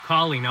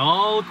Calling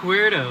all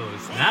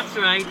queerdos. That's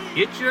right,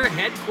 it's your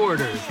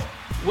headquarters.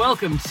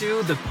 Welcome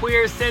to the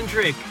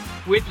QueerCentric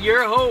with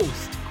your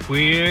host,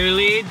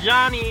 Queerly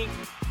Jonny.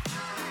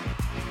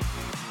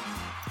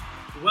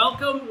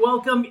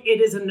 Welcome.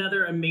 It is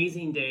another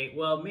amazing day.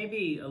 Well,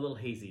 maybe a little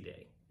hazy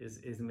day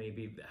is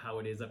maybe how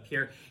it is up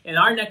here. In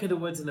our neck of the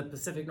woods in the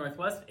Pacific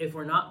Northwest, if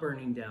we're not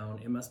burning down,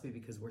 it must be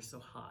because we're so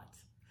hot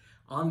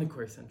on the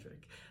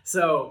QueerCentric.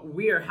 So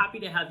we are happy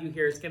to have you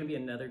here. It's going to be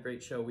another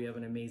great show. We have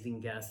an amazing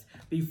guest.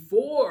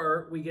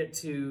 Before we get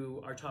to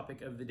our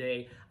topic of the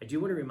day, I do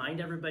want to remind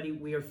everybody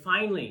we had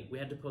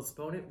to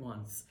postpone it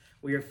once.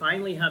 We are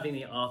finally having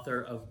the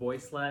author of Boy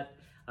Slut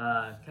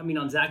coming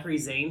on Zachary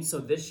Zane. So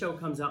this show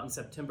comes out in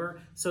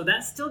September. So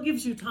that still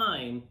gives you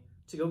time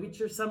to go get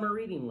your summer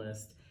reading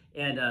list.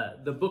 And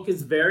the book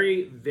is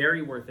very,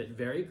 very worth it.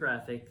 Very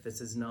graphic.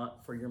 This is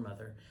not for your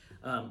mother.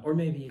 Or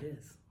maybe it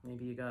is.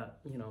 Maybe you got,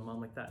 a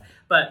mom like that.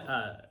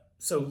 But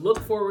so look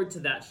forward to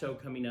that show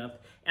coming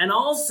up. And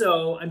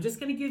also, I'm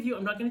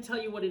not going to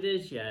tell you what it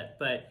is yet,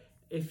 but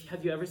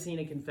have you ever seen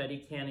a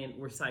confetti cannon?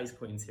 We're size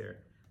queens here.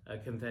 A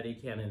confetti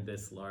cannon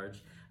this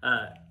large.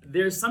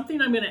 There's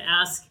something I'm going to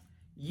ask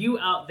you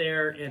out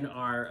there in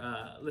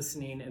our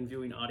listening and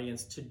viewing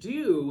audience to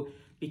do,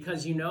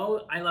 because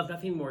I love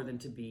nothing more than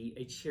to be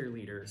a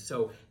cheerleader.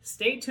 So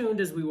stay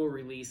tuned as we will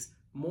release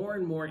more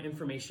and more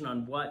information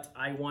on what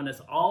I want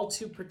us all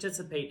to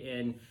participate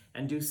in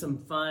and do some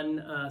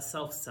fun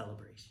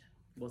self-celebration.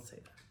 We'll say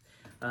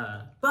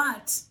that.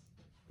 But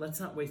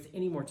let's not waste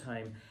any more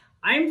time.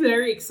 I'm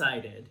very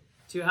excited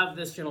to have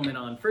this gentleman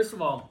on. First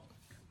of all,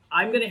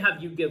 I'm going to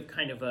have you give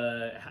kind of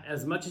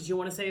as much as you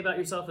want to say about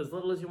yourself, as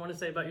little as you want to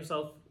say about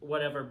yourself,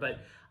 whatever. But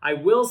I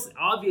will,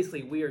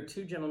 obviously, we are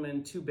two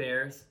gentlemen, two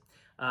bears,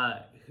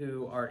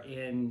 who are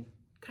in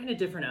kind of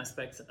different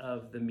aspects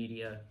of the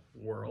media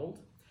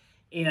world.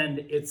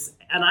 And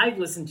I've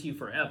listened to you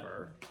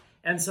forever.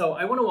 And so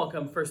I want to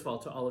welcome, first of all,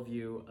 to all of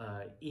you,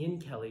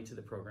 Ian Kelly to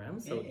the program.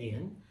 So hey,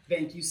 Ian.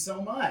 Thank you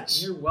so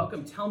much. You're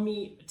welcome.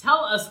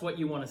 Tell us what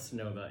you want us to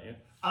know about you.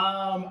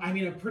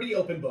 A pretty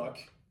open book.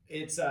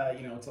 It's,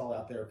 it's all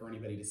out there for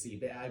anybody to see.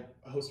 But I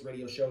host a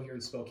radio show here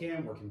in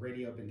Spokane, working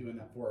radio. I've been doing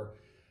that for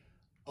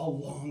a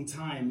long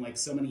time, like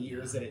so many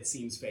years that it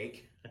seems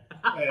fake.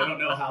 I don't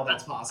know how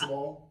that's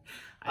possible.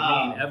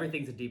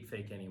 Everything's a deep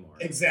fake anymore.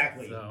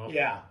 Exactly. So.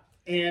 Yeah.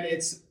 And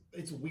it's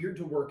weird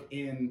to work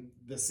in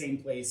the same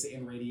place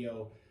in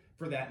radio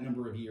for that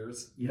number of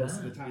years. Yeah. Most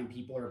of the time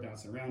people are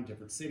bouncing around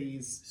different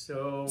cities.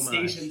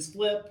 Stations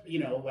flip,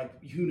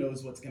 like who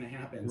knows what's going to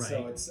happen. Right.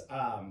 So it's,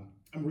 I'm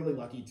really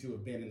lucky to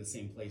have been in the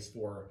same place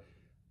for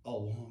a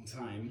long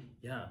time.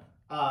 Yeah.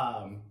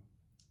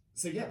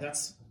 So yeah,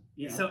 that's,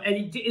 So,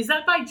 and is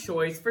that by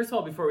choice? First of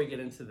all, before we get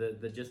into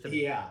the gist of it,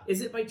 yeah.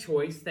 Is it by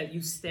choice that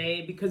you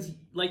stay? Because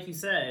like you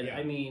said,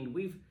 yeah.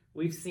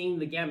 We've seen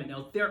the gamut.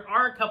 Now, there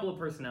are a couple of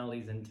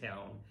personalities in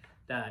town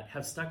that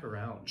have stuck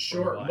around.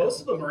 Sure.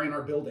 Most of them are in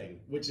our building,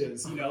 which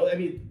is,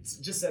 it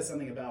just says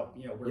something about,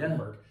 where we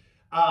work.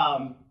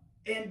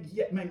 And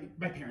yeah,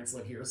 my parents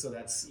live here, so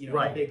that's,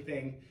 right. a big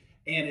thing.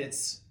 And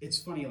it's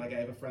funny, like I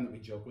have a friend that we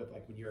joke with,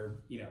 like when you're,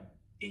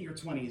 in your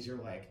 20s, you're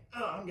like,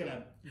 oh, I'm going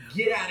to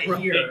get out of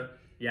right. here.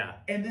 Yeah.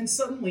 And then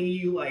suddenly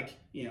you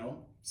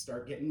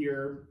start getting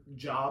your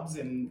jobs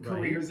and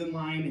careers in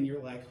line, and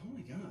you're like, oh my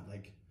God,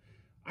 like,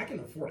 I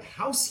can afford a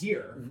house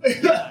here.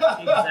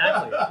 Yeah,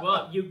 exactly.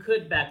 Well, you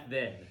could back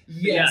then.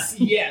 Yes,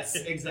 yeah. Yes,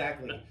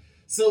 exactly.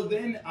 So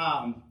then,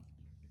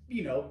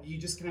 you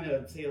just kind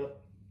of say, look,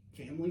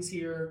 family's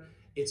here.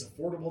 It's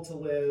affordable to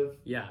live.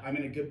 Yeah. I'm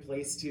in a good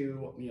place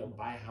to,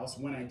 buy a house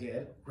when I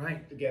did.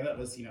 Right. Again, that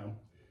was,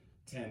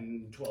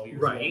 10, 12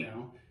 years right.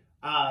 ago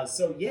now.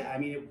 So yeah,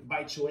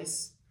 by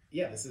choice,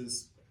 yeah, this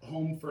is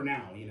home for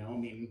now,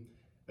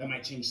 that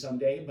might change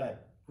someday,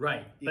 but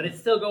right, but it's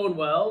still going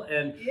well.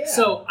 And yeah.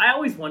 So I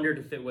always wondered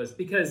if it was,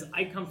 because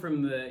I come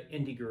from the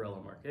indie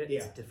guerrilla market. Yeah.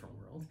 It's a different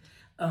world.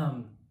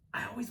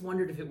 I always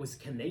wondered if it was,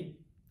 can they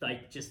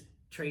just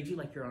trade you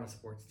like you're on a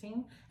sports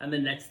team, and the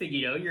next thing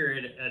you know, you're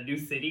in a new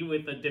city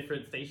with a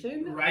different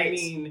station?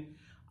 Right.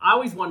 I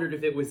always wondered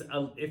if it was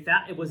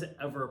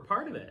ever a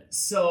part of it.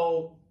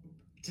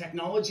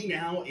 Technology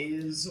now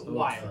is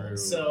wild. True,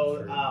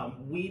 so true.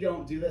 We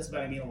don't do this,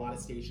 but a lot of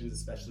stations,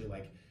 especially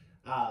like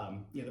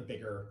the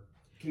bigger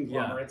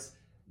conglomerates,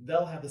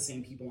 they'll have the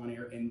same people on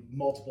air in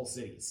multiple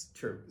cities.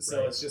 True. So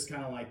right. it's just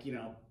kind of like,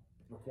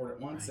 record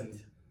it once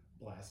and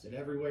blast it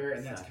everywhere. And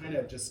exactly. that's kind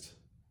of just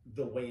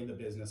the way the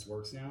business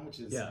works now, which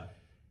is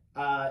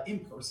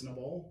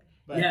impersonable.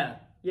 But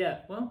yeah.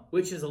 Well,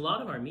 which is a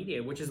lot of our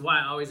media, which is why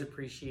I always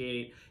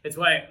appreciate, it's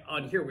why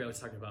on here we always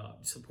talk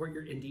about support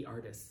your indie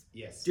artists.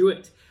 Yes. Do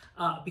it.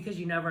 Because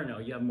you never know,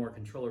 you have more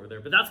control over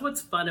there. But that's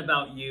what's fun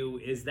about you,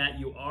 is that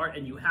you are,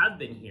 and you have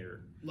been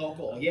here.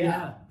 Local,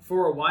 yeah.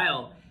 For a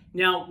while.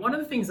 Now, one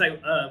of the things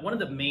one of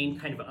the main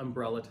kind of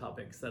umbrella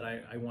topics that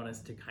I want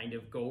us to kind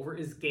of go over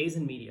is gays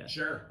in media.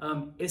 Sure.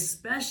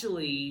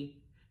 Especially,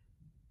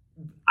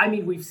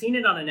 we've seen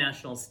it on a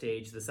national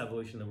stage, this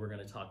evolution that we're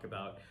going to talk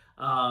about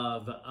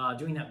of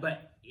doing that.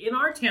 But in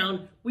our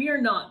town, we are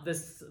not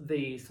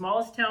the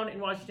smallest town in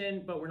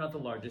Washington, but we're not the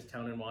largest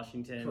town in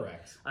Washington.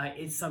 Correct.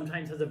 It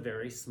sometimes has a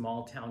very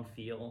small town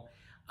feel.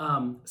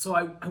 So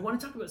I want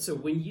to talk about, so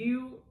when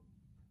you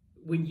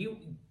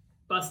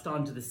bust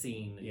onto the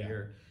scene,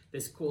 you're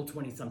this cool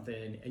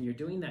 20-something, and you're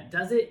doing that,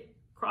 does it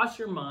cross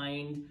your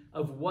mind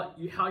of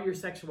how your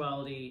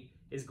sexuality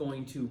is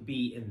going to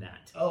be in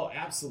that? Oh,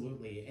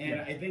 absolutely.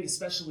 And I think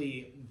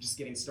especially just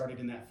getting started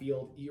in that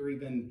field, you're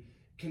even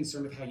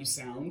concerned with how you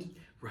sound.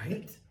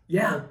 Right?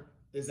 Yeah.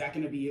 Is that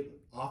going to be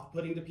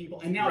off-putting to people?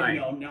 And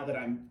now, now that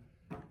I'm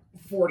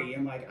 40,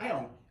 I'm like, I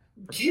don't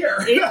care.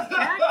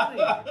 Exactly.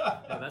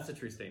 No, that's a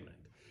true statement.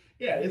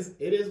 Yeah,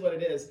 it is what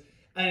it is.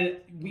 And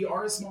we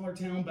are a smaller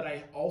town, but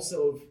I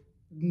also have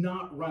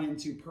not run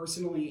into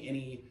personally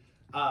any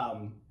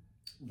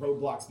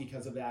roadblocks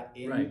because of that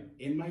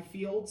in my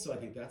field. So I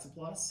think that's a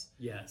plus.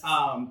 Yes.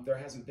 There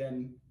hasn't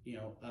been,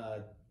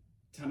 a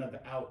ton of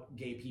out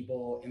gay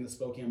people in the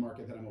Spokane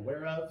market that I'm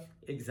aware of.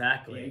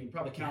 Exactly. Yeah, you can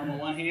probably count them on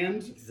one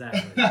hand.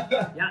 Exactly.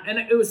 Yeah, and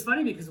it was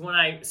funny because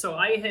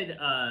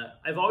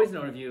I've always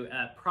known of you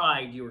at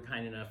Pride. You were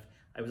kind enough.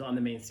 I was on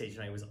the main stage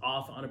and I was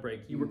off on a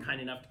break. You were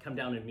kind enough to come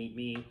down and meet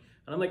me,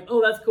 and I'm like,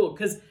 oh, that's cool,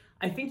 because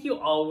I think you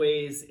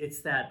always,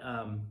 it's that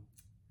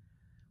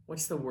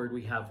what's the word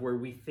we have where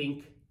we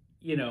think,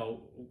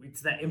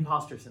 it's that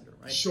imposter syndrome,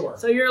 right? Sure.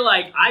 So you're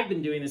like, I've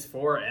been doing this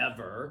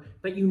forever,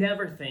 but you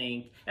never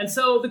think. And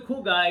so the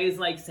cool guy is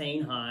like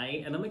saying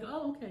hi, and I'm like,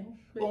 oh, okay.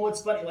 Well,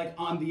 what's funny, like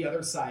on the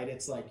other side,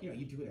 it's like,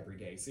 you do it every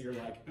day. So you're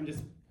like, I'm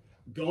just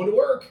going to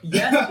work.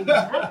 Yes,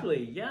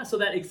 exactly. Yeah. So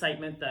that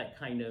excitement, that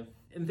kind of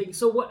and thing.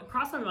 So what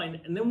crossed my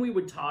mind, and then we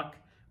would talk.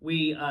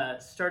 We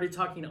started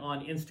talking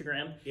on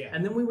Instagram,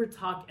 and then we would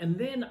talk, and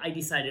then I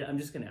decided I'm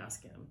just going to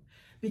ask him.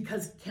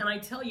 Because can I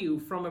tell you,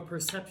 from a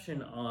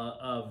perception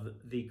of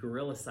the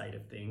guerrilla side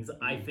of things,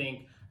 I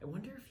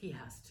wonder if he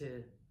has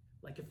to,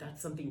 if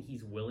that's something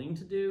he's willing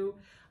to do.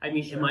 I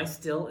mean, am I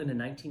still in a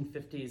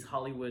 1950s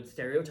Hollywood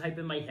stereotype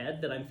in my head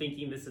that I'm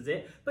thinking this is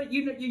it? But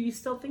you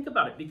still think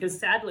about it, because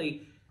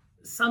sadly,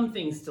 some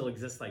things still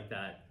exist like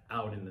that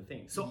out in the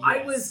thing. So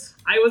I was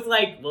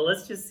like, well,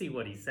 let's just see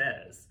what he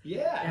says.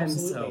 Yeah, and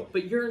absolutely. So,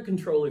 but you're in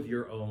control of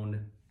your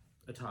own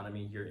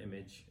autonomy, your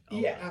image.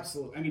 Yeah,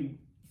 absolutely. I mean,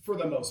 for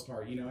the most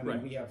part,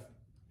 we have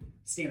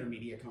standard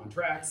media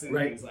contracts and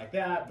things like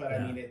that, but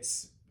I mean,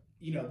 it's,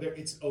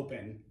 it's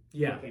open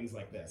for things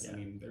like this. I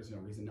mean, there's no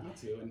reason not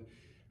to. And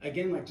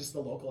again, just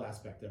the local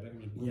aspect of it. I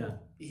mean,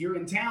 here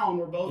in town,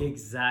 we're both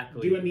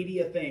doing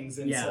media things.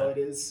 And so it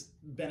is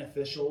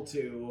beneficial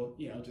to,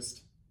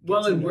 just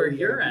well, and where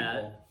you're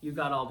at, you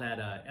got all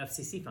that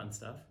FCC fun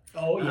stuff.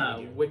 Oh, yeah.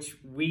 Which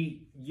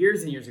we,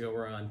 years and years ago,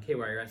 were on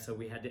KYRS, so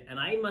we had to, and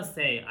I must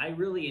say, I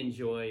really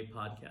enjoy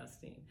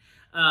podcasting.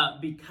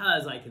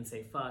 Because I can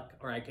say fuck,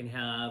 or I can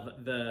have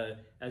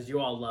as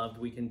you all loved,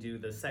 we can do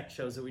the sex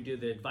shows that we do,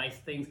 the advice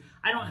things.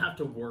 I don't have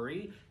to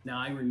worry. Now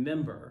I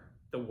remember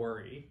the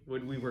worry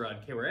when we were on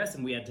KRS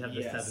and we had to have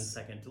the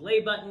 7-second delay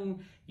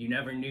button. You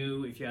never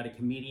knew if you had a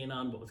comedian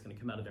on what was going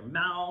to come out of their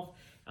mouth.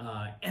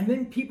 And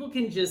then people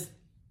can just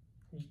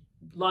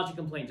lodge a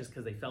complaint just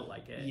because they felt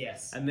like it.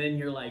 Yes. And then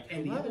you're like,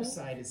 and the other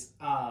side is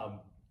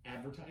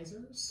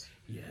advertisers.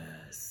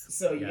 Yes.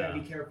 So you gotta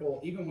be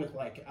careful, even with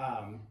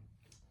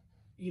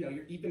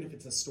even if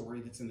it's a story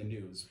that's in the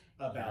news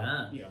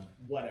about,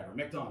 whatever,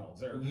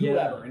 McDonald's or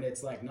whoever, and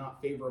it's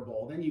not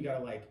favorable, then you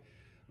gotta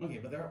okay,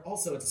 but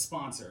it's a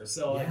sponsor.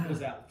 So there's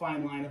that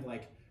fine line of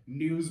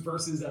news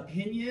versus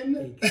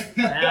opinion.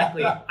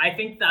 Exactly. I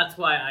think that's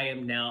why I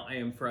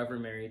am forever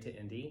married to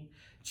Indy.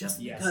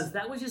 Just because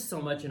that was just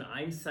so much, and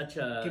I'm such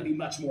a... Can be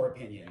much more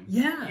opinion.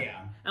 Yeah.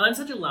 And I'm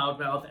such a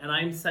loudmouth, and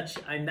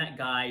I'm that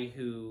guy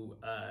who,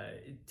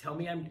 tell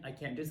me I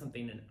can't do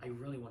something, and I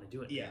really want to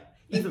do it. Yeah.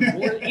 Even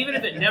more, even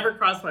if it never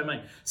crossed my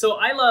mind. So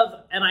I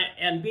love,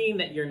 and being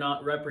that you're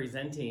not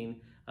representing,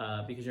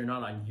 because you're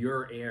not on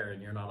your air,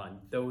 and you're not on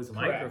those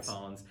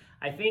microphones,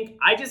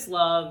 I just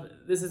love,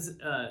 this is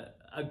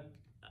an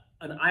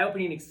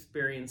eye-opening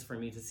experience for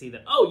me to see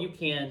that, you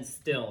can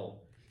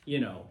still...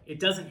 it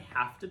doesn't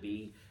have to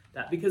be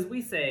that, because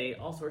we say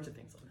all sorts of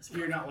things on this.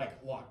 You're not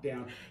locked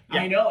down. Yeah.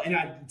 I know,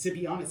 and to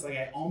be honest,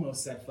 I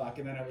almost said fuck,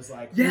 and then I was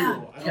like, I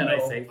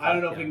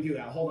don't know if we can do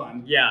that. Hold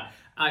on. Yeah,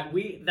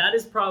 that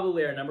is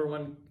probably our number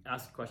one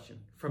asked question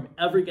from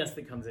every guest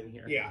that comes in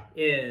here. Yeah,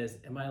 is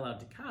am I allowed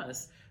to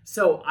cuss?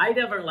 So I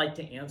never like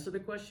to answer the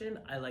question.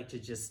 I like to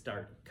just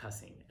start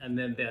cussing, and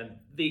then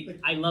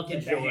I love the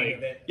joy.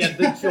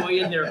 The joy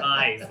in their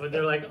eyes when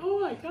they're like,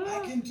 "Oh my god, I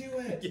can do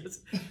it."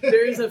 Yes,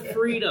 there's a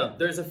freedom.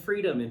 There's a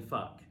freedom in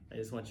fuck. I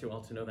just want you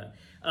all to know that,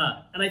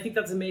 and I think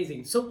that's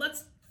amazing. So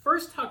let's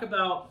first talk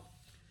about,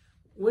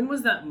 when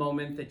was that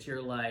moment that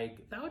you're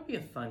like, that would be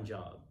a fun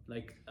job,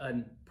 like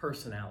a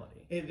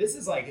personality? This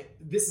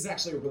is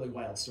actually a really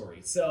wild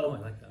story. So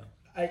I like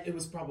that. It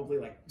was probably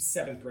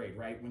 7th grade,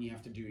 right? When you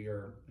have to do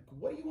your,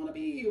 what do you want to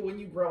be when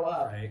you grow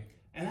up? Right.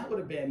 And that would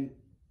have been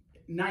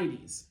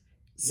 90s.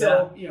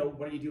 So, you know,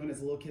 what are you doing as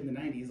a little kid in the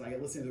 90s? Like, I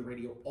listened to the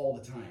radio all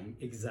the time.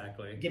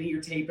 Exactly. Getting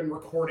your tape and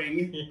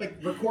recording, like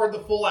record the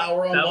full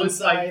hour on one side. That was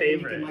my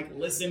favorite. And you can like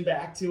listen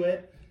back to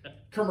it,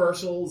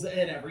 commercials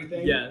and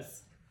everything.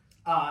 Yes.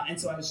 And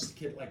so I was just a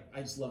kid, like,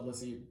 I just love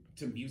listening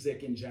to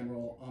music in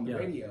general on the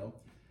radio.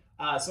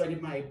 So I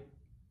did my,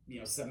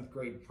 7th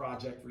grade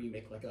project where you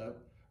make like a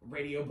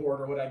radio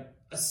board or what I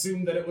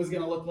assumed that it was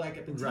going to look like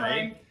at the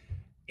time. Right.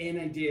 And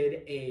I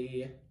did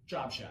a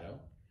job shadow,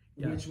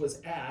 which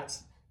was at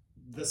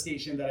the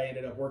station that I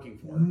ended up working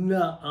for.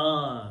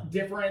 Nuh-uh.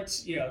 Different,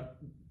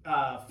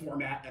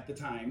 format at the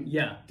time.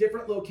 Yeah.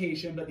 Different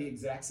location, but the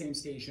exact same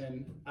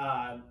station.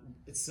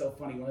 It's so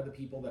funny. One of the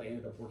people that I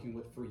ended up working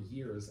with for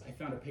years, I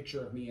found a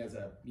picture of me as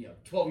a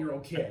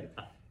 12-year-old kid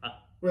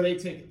where they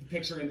take the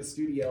picture in the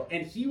studio,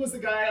 and he was the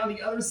guy on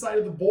the other side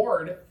of the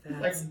board.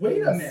 That's like, wait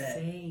insane. A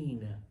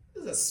minute.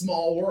 This is a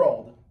small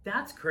world.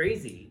 That's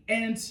crazy.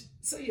 And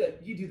so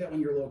you do that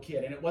when you're a little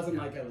kid, and it wasn't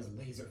like I was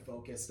laser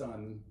focused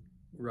on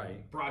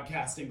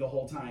broadcasting the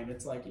whole time.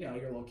 It's like, you're a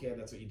little kid,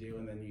 that's what you do,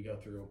 and then you go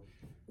through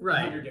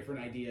 100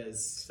 different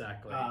ideas.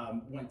 Exactly.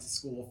 Went to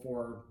school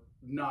for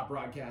not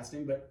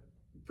broadcasting, but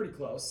pretty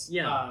close.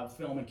 Yeah.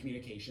 Film and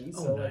communications.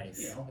 Oh, so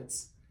nice.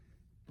 It's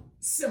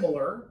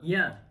similar.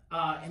 Yeah.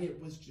 And it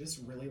was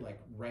just really like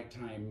right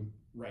time,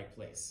 right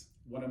place.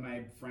 One of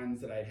my friends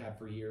that I'd had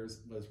for years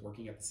was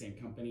working at the same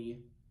company.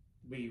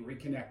 We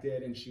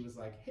reconnected, and she was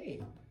like,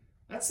 "Hey,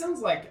 that sounds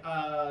like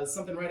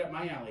something right up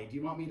my alley. Do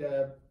you want me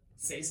to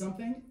say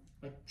something?"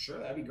 Like, sure,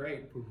 that'd be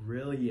great.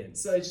 Brilliant.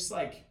 So it's just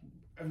like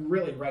a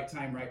really right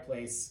time, right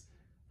place.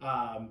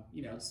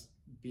 It's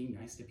being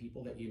nice to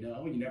people that you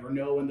know. You never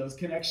know when those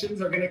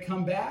connections are going to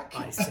come back.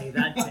 I say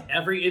that to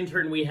every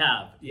intern we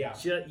have. Yeah.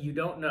 You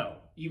don't know.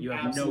 You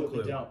have absolutely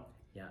no clue. Don't.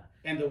 Yeah.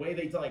 And the way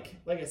they like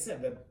I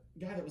said, the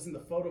guy that was in the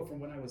photo from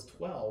when I was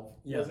 12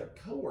 was a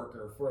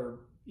coworker for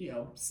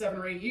 7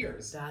 or 8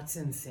 years. That's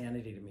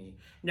insanity to me.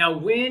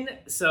 Now,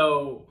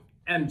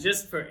 and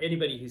just for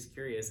anybody who's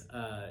curious,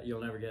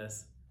 you'll never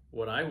guess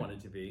what I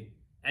wanted to be.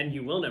 And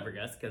you will never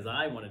guess, because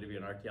I wanted to be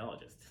an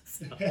archaeologist.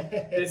 So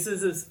this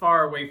is as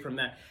far away from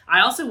that.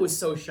 I also was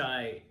so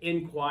shy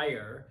in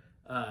choir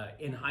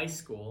in high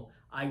school.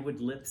 I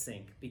would lip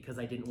sync because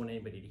I didn't want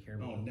anybody to hear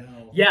me. Oh,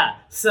 no. Yeah,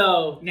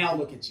 so... Now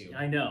look at you.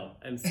 I know.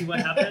 And see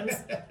what happens?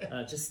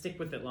 Just stick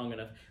with it long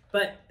enough.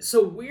 But,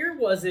 so where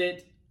was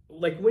it?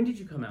 Like, when did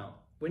you come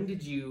out? When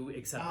did you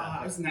accept that?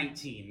 I was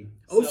 19.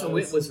 Oh, so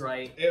it was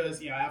right. It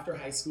was, after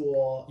high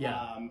school.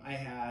 Yeah. I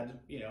had,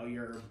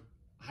 your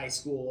high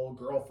school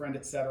girlfriend,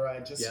 etc. I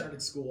just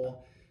started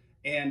school.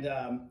 And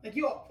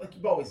you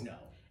always know.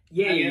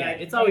 Yeah,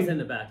 it's always in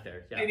the back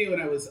there. Yeah. I knew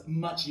when I was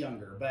much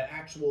younger, but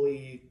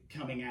actually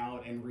coming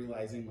out and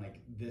realizing like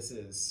this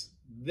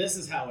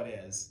is how it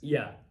is.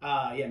 Yeah.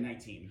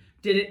 19.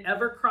 Did it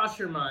ever cross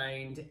your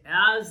mind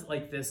as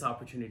like this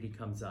opportunity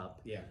comes up?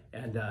 Yeah.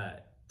 And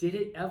did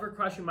it ever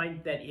cross your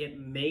mind that it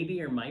may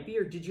be or might be,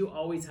 or did you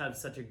always have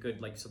such a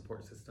good like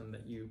support system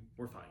that you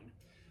were fine?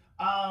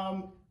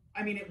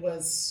 It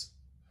was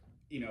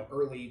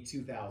early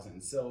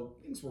 2000s, so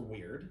things were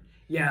weird.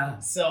 Yeah.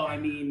 So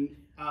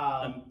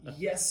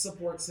yes,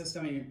 support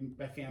system.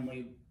 My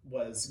family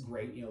was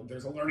great.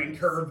 There's a learning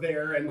curve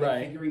there and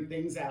figuring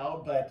things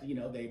out, but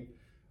they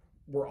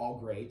were all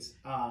great.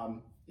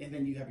 And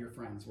then you have your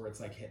friends where it's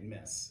like hit and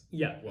miss.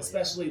 Yeah.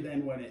 Especially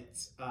then when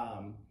it's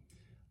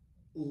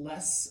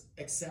less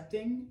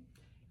accepting.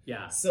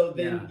 Yeah. So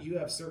then you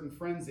have certain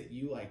friends that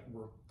you like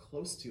were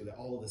close to that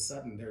all of a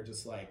sudden they're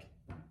just like,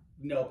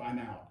 nope, I'm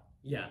out.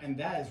 Yeah. And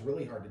that is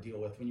really hard to deal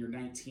with when you're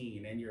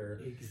 19 and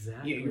your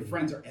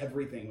friends are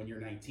everything when you're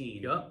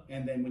 19. Yep.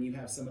 And then when you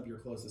have some of your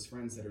closest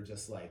friends that are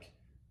just like,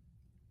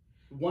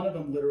 one of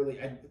them literally,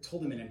 I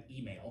told him in an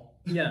email.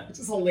 Yeah. Which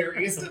is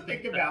hilarious to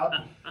think about.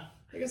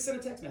 I sent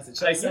a text message.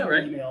 So I sent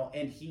an email,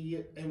 and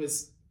he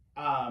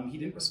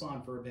didn't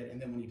respond for a bit.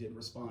 And then when he did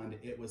respond,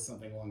 it was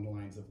something along the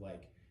lines of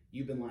like,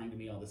 "You've been lying to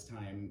me all this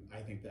time. I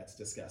think that's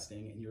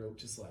disgusting." And you're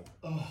just like,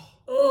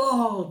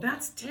 oh,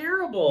 that's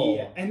terrible.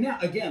 Yeah. And now,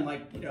 again,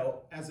 like,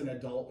 as an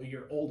adult,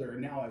 you're older.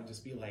 Now I would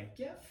just be like,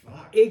 get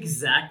fucked.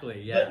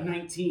 Exactly, yeah. But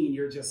 19,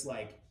 you're just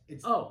like,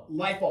 it's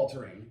life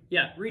altering.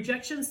 Yeah,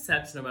 rejection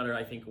sucks no matter,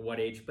 I think, what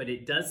age, but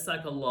it does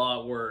suck a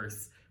lot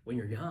worse when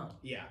you're young.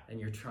 Yeah. And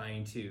you're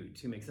trying to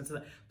make sense of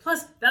that.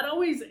 Plus,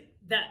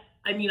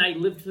 I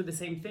lived through the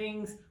same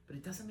things, but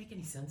it doesn't make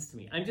any sense to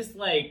me. I'm just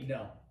like...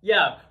 No.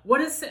 Yeah.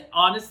 What a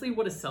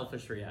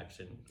selfish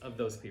reaction of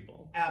those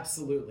people.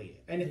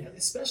 Absolutely. And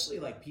especially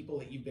like people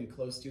that you've been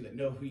close to that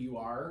know who you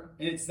are.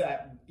 And it's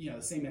that,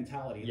 the same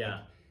mentality. Yeah.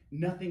 Like,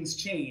 nothing's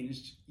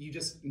changed. You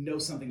just know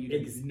something you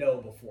didn't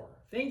know before.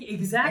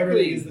 Exactly.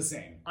 Everything is the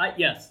same.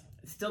 Yes.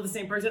 Still the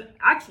same person.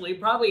 Actually,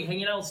 probably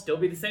hanging out will still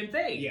be the same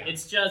thing. Yeah.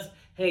 It's just,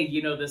 hey,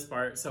 this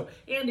part. So,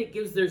 and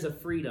there's a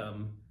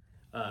freedom.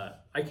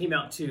 I came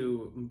out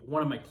to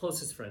one of my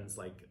closest friends,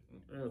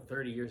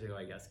 30 years ago,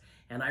 I guess.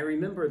 And I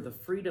remember the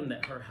freedom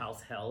that her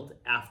house held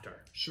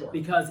after. Sure.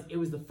 Because it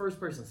was the first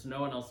person, so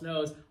no one else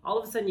knows. All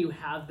of a sudden you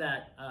have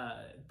that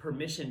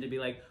permission to be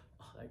like,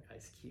 oh, that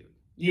guy's cute.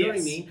 You know what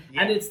I mean?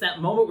 Yeah. And it's that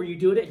moment where you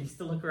do it and you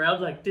still look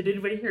around like, did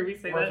anybody hear me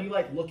say that? Or if you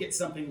like look at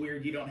something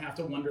weird, you don't have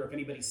to wonder if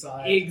anybody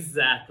saw it.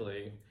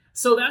 Exactly.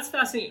 So that's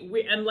fascinating.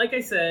 And like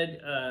I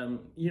said,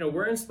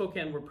 we're in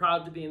Spokane. We're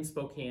proud to be in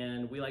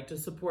Spokane. We like to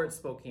support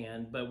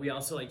Spokane, but we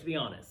also like to be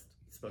honest.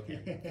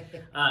 Spokane.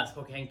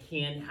 Spokane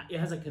it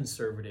has a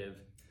conservative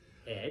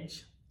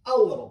edge. A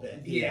little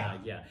bit,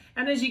 yeah.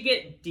 And as you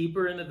get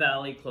deeper in the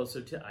valley,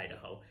 closer to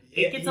Idaho,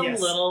 it gets a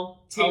little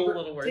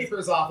worse.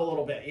 Tapers off a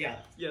little bit, yeah.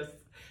 Yes.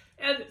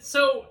 And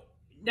so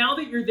now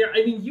that you're there,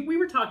 I mean, we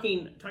were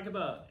talking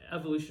about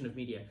evolution of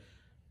media.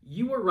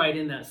 You were right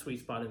in that sweet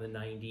spot in the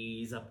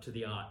 90s up to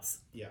the aughts.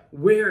 Yeah.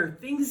 Where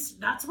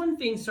that's when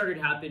things started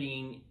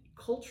happening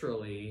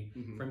culturally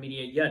from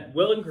media. You had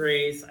Will and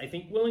Grace. I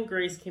think Will and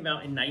Grace came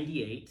out in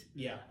 98.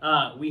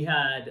 Yeah. We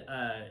had,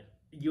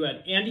 you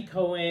had Andy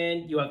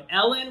Cohen. You have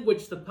Ellen,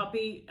 which the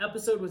puppy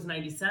episode was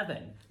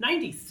 97.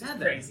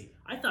 97? Crazy.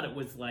 I thought it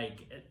was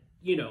like,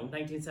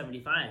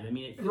 1975. I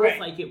mean, it feels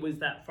like it was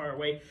that far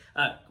away.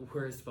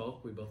 Queer as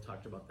Folk, we both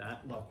talked about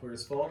that. Love Queer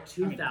as Folk.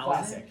 2000.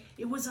 Classic.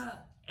 It was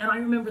and I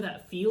remember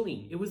that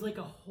feeling. It was like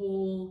a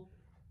whole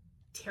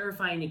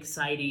terrifying,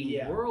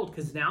 exciting world,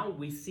 because now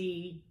we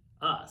see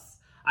us.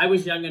 I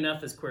was young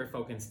enough as queer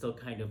folk and still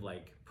kind of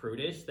like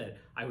prudish that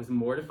I was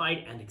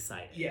mortified and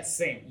excited. Yes,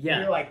 same.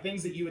 Yeah. You're like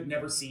things that you had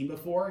never seen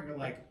before. You're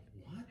like,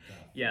 what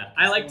the Yeah.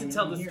 I like to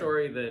tell the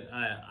story that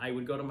I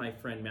would go to my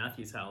friend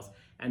Matthew's house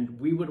and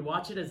we would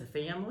watch it as a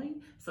family.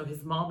 So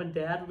his mom and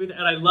dad would,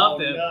 and I love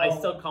them. No. I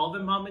still call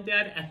them mom and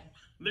dad. And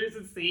there's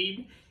a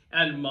scene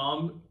and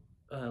mom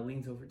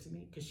leans over to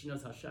me because she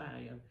knows how shy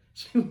I am.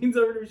 She leans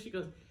over to me. She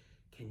goes,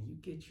 "Can you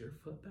get your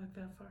foot back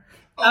that far?"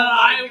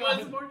 I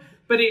was born.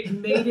 But it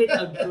made it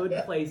a good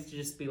place to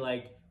just be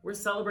like, we're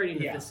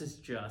celebrating that this is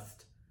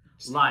just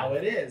life. How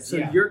it is. So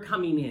you're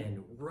coming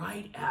in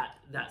right at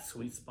that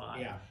sweet spot.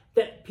 Yeah.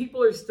 That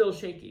people are still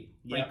shaky.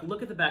 Like,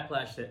 look at the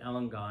backlash that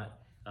Ellen got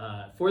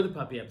for the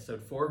puppy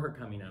episode, for her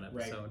coming out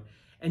episode. Right.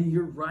 And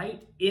you're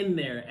right in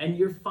there, and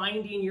you're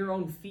finding your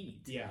own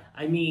feet. Yeah.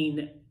 I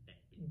mean,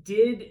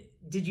 did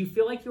you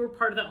feel like you were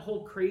part of that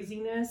whole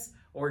craziness?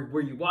 Or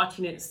were you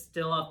watching it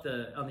still on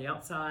the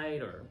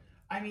outside? Or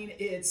I mean,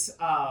 it's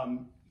I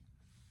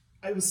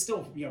was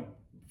still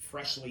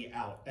freshly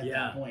out at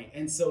that point,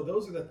 and so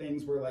those are the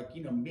things where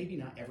maybe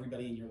not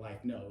everybody in your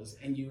life knows,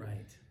 and you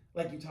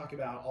like you talk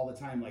about all the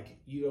time, like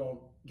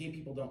gay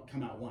people don't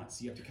come out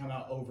once. You have to come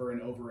out over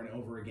and over and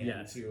over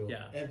again to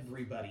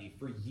everybody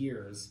for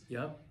years.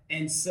 Yep.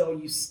 And so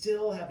you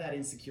still have that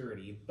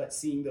insecurity, but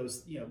seeing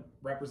those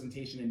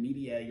representation in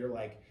media, you're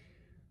like,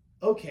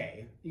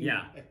 okay,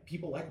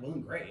 people like Will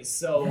and Grace,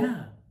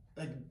 so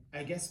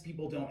I guess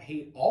people don't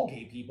hate all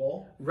gay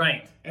people,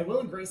 right? And Will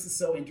and Grace is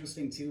so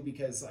interesting too,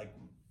 because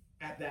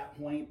at that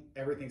point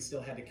everything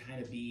still had to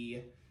kind of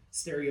be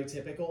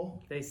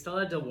stereotypical. They still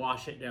had to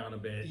wash it down a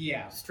bit,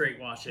 straight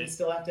wash it. They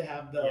still have to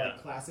have the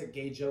classic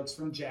gay jokes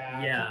from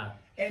Jack. Yeah.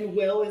 And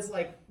Will is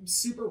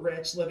super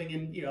rich, living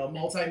in a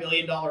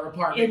multi-million-dollar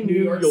apartment in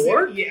New York.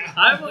 City.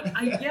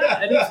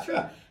 Yeah, and it's true.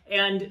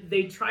 And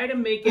they try to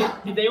make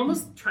it, they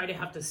almost try to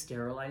have to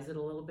sterilize it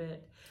a little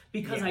bit,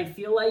 because I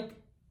feel like,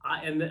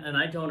 and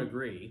I don't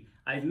agree,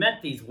 I've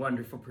met these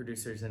wonderful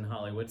producers in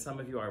Hollywood, some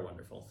of you are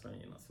wonderful, so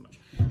not so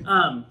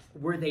much,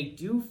 where they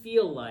do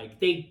feel like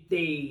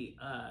they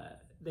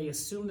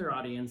assume their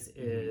audience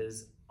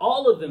is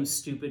all of them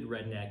stupid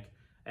redneck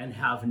and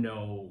have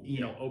no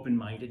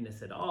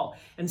open-mindedness at all.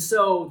 And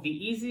so the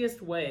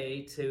easiest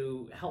way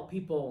to help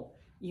people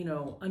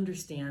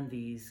understand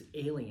these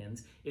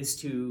aliens is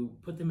to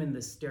put them in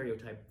the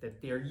stereotype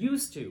that they're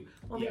used to.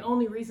 Well, the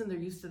only reason they're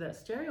used to that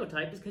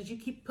stereotype is because you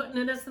keep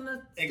putting us in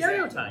the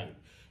stereotype.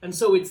 And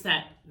so it's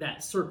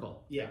that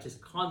circle that just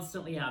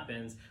constantly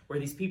happens, where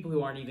these people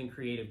who aren't even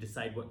creative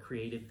decide what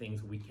creative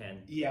things we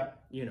can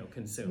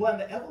consume. Well,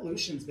 and the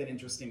evolution's been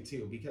interesting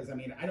too, because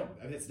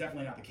it's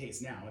definitely not the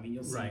case now. I mean,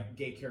 you'll see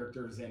gay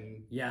characters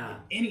in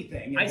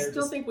anything. I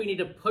still think we need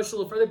to push a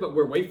little further, but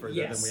we're way further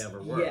than we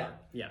ever were.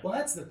 Yeah. Well,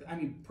 that's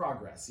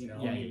progress,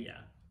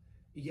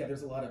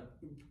 there's a lot of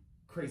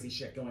crazy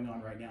shit going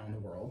on right now in the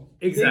world.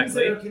 Exactly. Things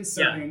that are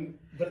concerning,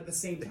 but at the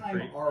same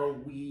time, are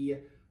we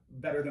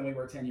better than we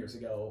were 10 years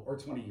ago or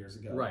 20 years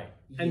ago? Right.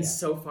 And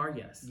so far,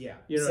 yes. Yeah.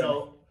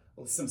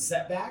 Some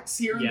setbacks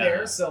here and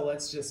there, so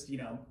let's just,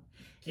 keep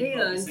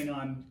focusing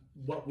on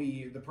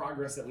the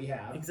progress that we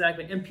have.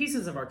 Exactly. And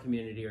pieces of our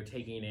community are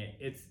taking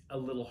it's a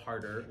little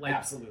harder. Like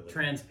absolutely.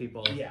 Trans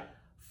people. Yeah.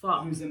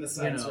 Fuck. Who's in the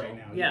sights right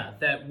now. Yeah.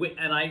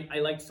 And I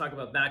like to talk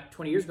about back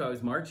 20 years ago, I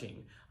was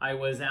marching. I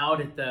was out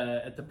at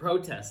the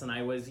protests, and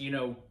I was,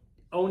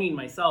 owning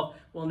myself.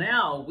 Well,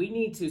 now we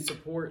need to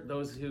support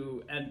those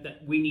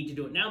we need to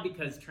do it now,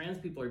 because trans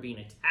people are being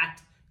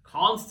attacked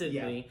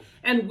constantly.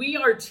 And we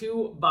are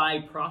too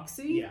by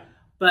proxy,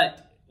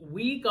 but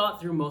we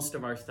got through most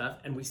of our stuff,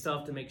 and we still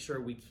have to make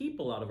sure we keep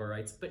a lot of our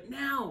rights. But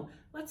now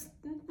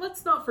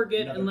let's not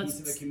forget, and let's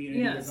piece of the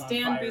community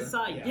stand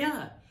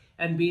beside,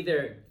 and be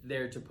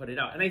there to put it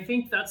out. And I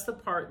think that's the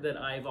part that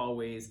I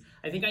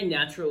think I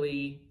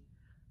naturally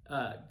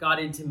got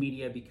into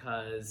media,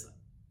 because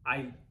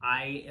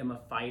I am a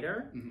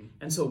fighter.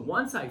 And so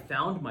once I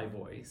found my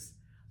voice,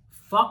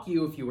 fuck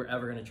you if you were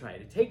ever going to try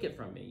to take it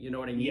from me. You know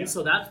what I mean?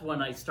 So that's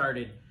when I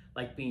started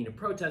like being a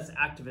protest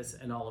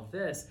activist and all of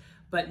this.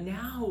 But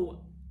now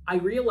I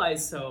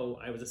realized, so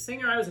I was a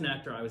singer, I was an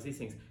actor, I was these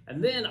things.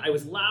 And then I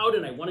was loud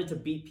and I wanted to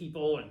beat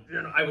people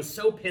and I was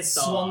so pissed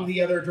off. Swung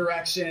the other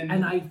direction.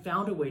 And I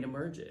found a way to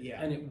merge it.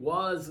 And it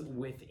was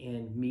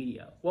within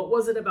media. What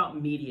was it about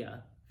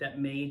media that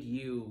made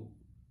you,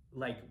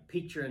 like,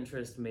 piqued your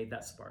interest, made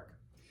that spark?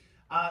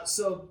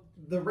 So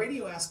the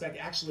radio aspect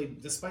actually,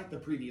 despite the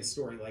previous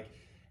story, like,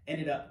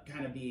 ended up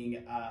kind of being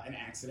an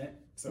accident.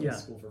 So I went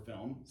to school for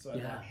film. So I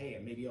thought, hey,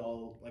 maybe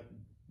I'll like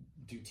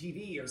do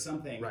TV or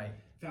something.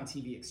 Found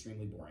TV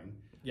extremely boring.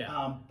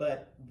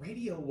 But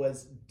radio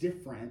was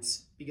different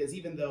because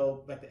even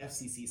though like the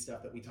FCC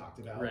stuff that we talked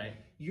about,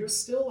 you're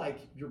still like,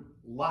 you're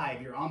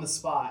live, you're on the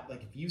spot.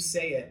 Like if you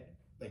say it,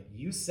 like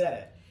you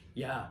said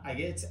it. Like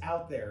it's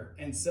out there.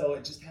 And so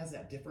it just has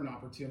that different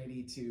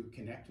opportunity to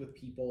connect with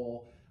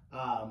people,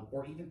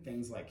 or even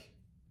things like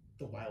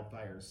the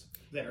wildfires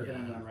that are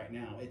going on right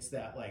now. It's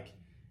that like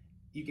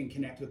you can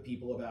connect with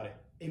people about it,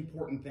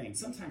 important things.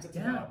 Sometimes it's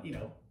about, you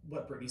know,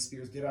 what Britney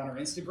Spears did on her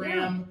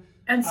Instagram.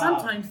 And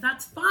sometimes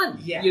that's fun,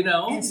 you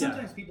know? And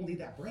sometimes people need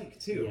that break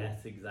too.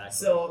 Yes, exactly.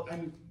 So, I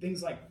mean,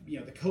 things like, you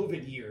know, the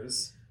COVID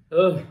years,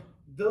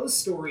 those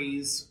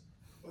stories,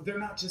 they're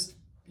not just,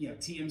 you know,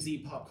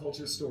 TMZ pop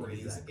culture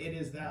stories. It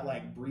is that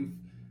like brief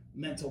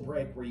mental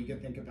break where you can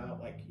think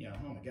about like, you know,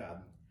 oh my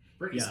God,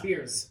 Britney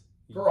Spears,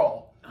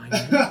 girl. I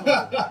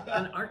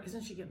know. And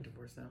isn't she getting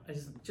divorced now? I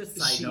just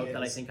side note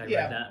that I think I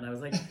read that and I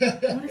was like,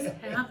 what is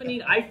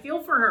happening? I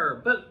feel for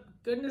her, but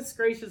goodness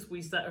gracious,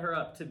 we set her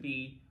up to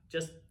be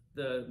just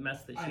the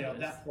mess that she is. I know,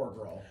 that poor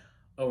girl.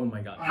 Oh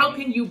my God. How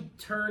can you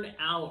turn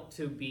out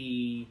to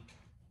be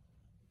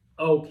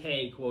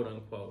okay, quote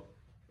unquote,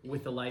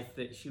 with the life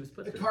that she was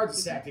put through? The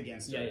cards stacked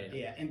against her.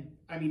 Yeah. And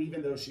I mean,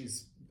 even though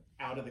she's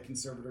out of the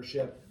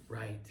conservatorship,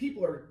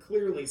 people are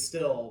clearly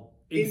still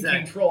in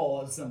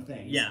control of some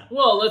things.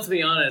 Well, let's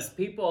be honest.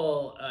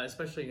 People,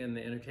 especially in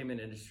the entertainment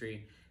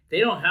industry, they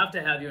don't have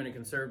to have you in a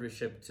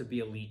conservatorship to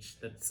be a leech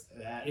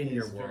that in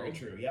your world. Very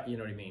true. You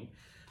know what I mean?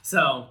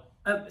 So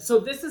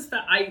this is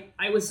that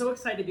I was so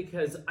excited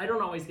because I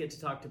don't always get to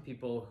talk to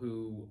people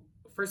who,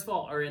 first of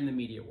all, are in the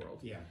media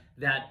world.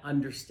 That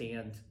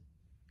understand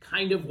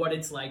kind of what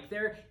it's like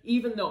there.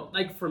 Even though,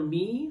 like for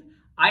me,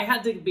 I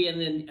had to be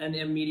in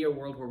a media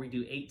world where we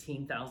do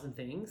 18,000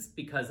 things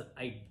because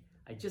I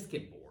just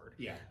get bored.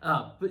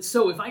 But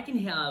so if I can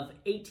have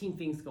 18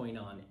 things going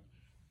on,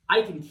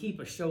 I can keep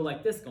a show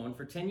like this going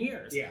for 10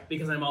 years.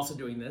 Because I'm also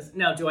doing this.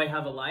 Now, do I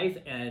have a life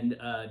and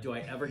do I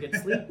ever get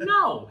sleep?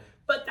 No.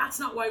 But that's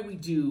not why we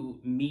do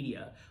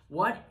media.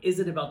 What is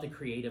it about the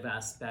creative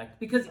aspect?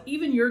 Because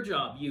even your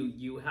job,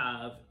 you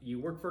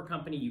work for a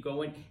company, you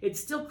go in, it's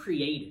still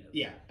creative.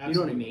 Absolutely. You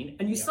know what I mean?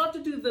 And you still have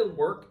to do the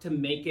work to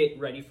make it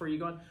ready for you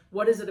going.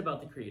 What is it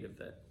about the creative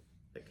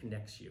that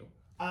connects you?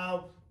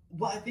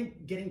 Well, I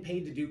think getting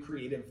paid to do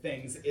creative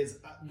things is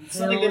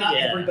something that not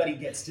everybody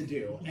gets to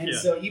do. And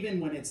so even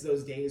when it's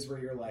those days where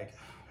you're like,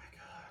 oh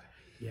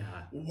my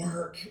God,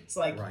 work. It's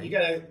like, you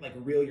gotta like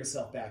reel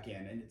yourself back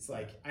in. And it's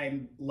like,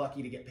 I'm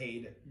lucky to get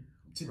paid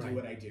to do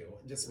what I do,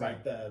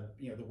 despite the,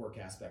 you know, the work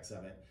aspects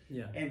of it.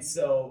 And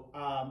so,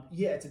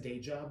 it's a day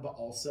job, but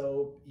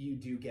also you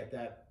do get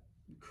that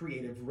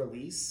creative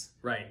release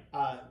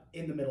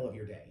in the middle of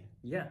your day.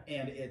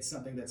 And it's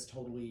something that's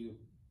totally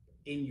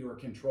in your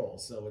control.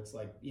 So it's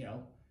like, you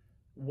know,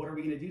 what are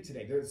we going to do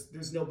today?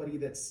 There's nobody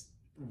that's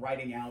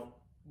writing out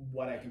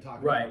what I can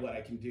talk about, what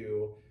I can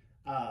do.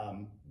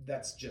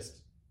 That's just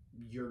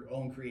your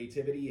own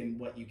creativity and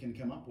what you can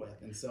come up with.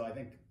 And so I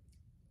think,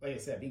 like I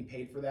said, being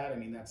paid for that, I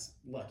mean, that's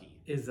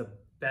lucky. Is the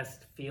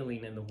best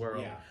feeling in the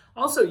world.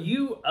 Also,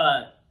 you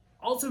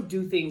also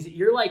do things,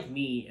 you're like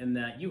me in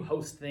that you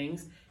host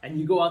things and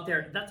you go out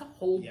there, that's a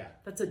whole,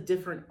 that's a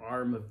different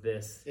arm of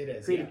this. It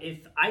is.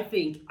 If I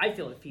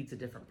feel it feeds a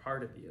different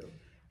part of you.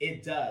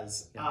 It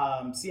does.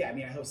 I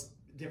mean, I host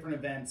different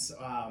events.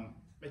 I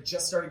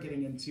just started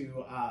getting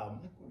into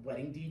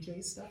wedding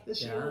DJ stuff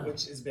this year,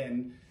 which has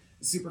been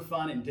super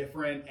fun and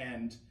different.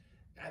 And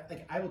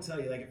I will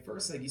tell you, like at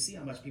first, like you see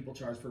how much people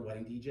charge for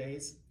wedding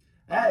DJs.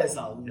 That is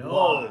a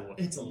lot.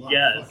 It's a lot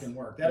of fucking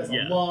work. That is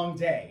a long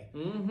day.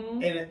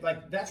 And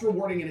that's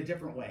rewarding in a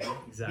different way.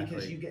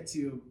 Because you get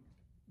to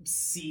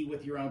see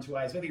with your own two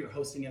eyes, whether you're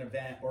hosting an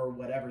event or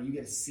whatever, you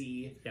get to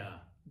see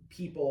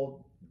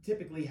people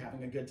typically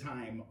having a good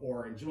time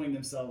or enjoying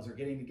themselves or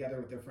getting together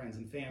with their friends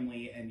and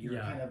family. And you're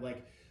kind of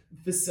like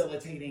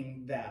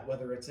facilitating that,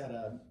 whether it's at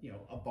a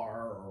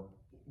bar or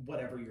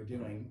whatever you're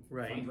doing,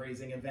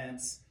 fundraising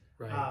events.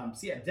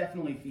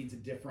 Definitely feeds a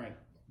different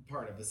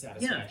part of the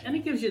satisfaction. And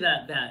it gives you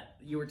that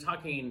you were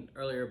talking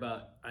earlier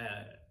about,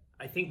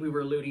 I think we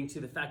were alluding to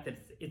the fact that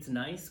it's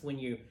nice when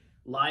you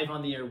live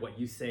on the air, what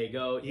you say,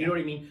 go, you know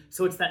what I mean?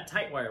 So it's that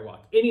tight wire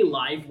walk. Any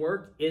live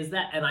work is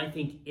that, and I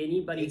think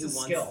anybody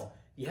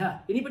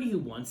who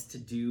wants to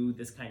do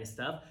this kind of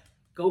stuff,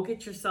 go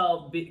get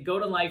yourself, go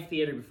to live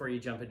theater before you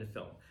jump into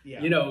film.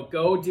 Yeah. You know,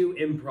 go do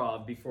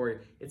improv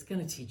before. It's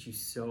going to teach you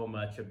so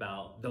much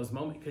about those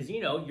moments. Because,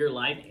 you know, you're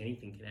live,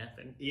 anything can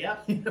happen. Yeah.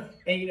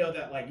 And you know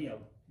that, like, you know,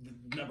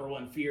 the number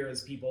one fear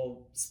is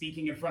people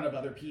speaking in front of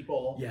other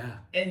people. Yeah.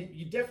 And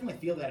you definitely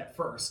feel that at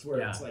first,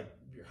 where it's like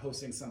you're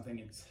hosting something.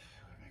 It's,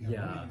 oh my God,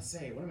 what am I going to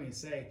say? What am I going to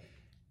say?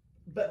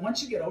 But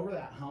once you get over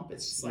that hump,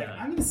 it's just like,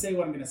 I'm going to say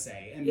what I'm going to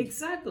say. And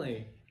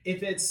exactly.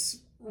 If it's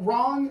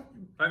wrong,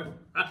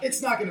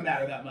 it's not going to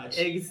matter that much.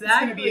 Exactly. It's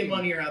going to be in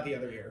one ear, out the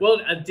other ear. Well,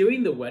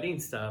 doing the wedding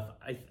stuff,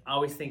 I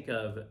always think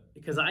of,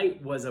 because I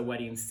was a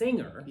wedding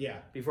singer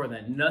before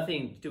that,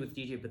 nothing to do with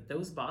DJ, but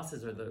those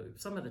bosses are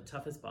some of the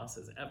toughest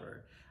bosses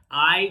ever.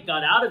 I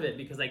got out of it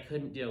because I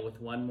couldn't deal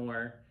with one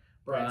more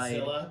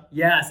bride.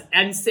 Yes,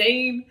 and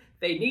saying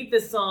they need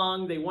this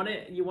song, you want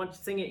to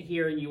sing it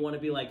here, and you want to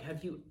be like,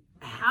 have you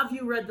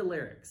read the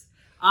lyrics?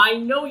 I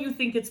know you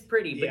think it's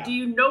pretty, but do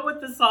you know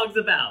what the song's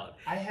about?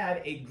 I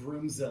had a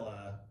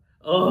Groomzilla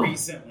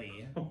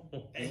recently,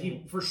 and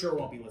he for sure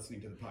won't be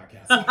listening to the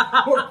podcast.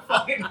 We're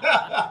fine.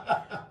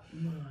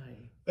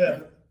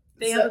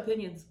 They have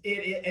opinions.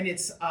 And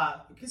it's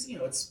because, you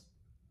know, it's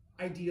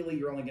ideally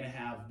you're only going to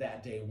have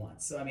that day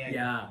once. So, I mean,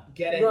 I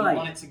get it. Right. You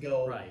want it to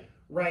go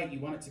right. You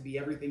want it to be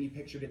everything you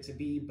pictured it to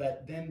be,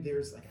 but then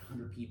there's like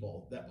 100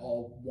 people that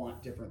all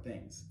want different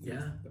things.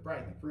 There's the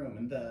bride and the groom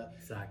and the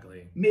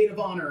maid of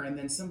honor, and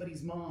then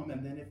somebody's mom,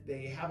 and then if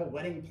they have a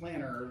wedding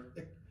planner,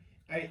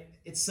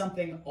 it's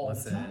something all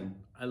the time.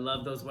 I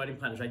love those wedding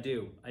planners. I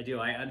do.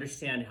 I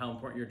understand how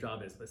important your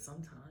job is, but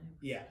sometimes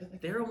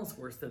they're almost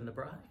worse than the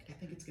bride. I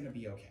think it's going to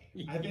be okay.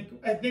 I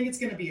think it's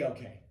going to be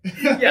okay.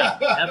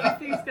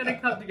 Everything's going to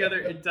come together.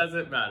 It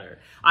doesn't matter.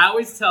 I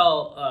always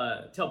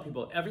tell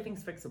people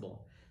everything's fixable.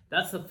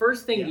 That's the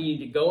first thing you need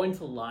to go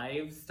into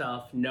live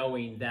stuff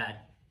knowing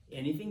that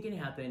anything can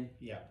happen.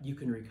 You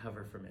can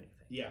recover from anything.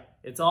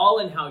 It's all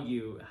in how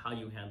you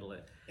handle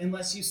it.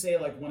 Unless you say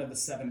like one of the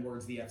 7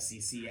 words the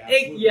FCC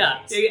absolutely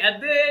hates.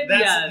 And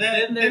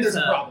then there's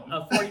a problem.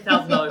 A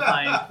 $40,000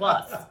 fine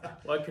plus.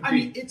 What could be? I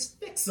mean, it's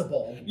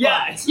fixable.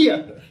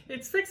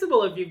 It's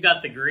fixable if you've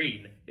got the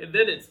green, and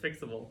then it's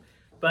fixable.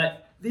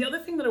 But the other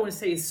thing that I want to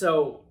say is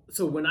so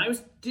when I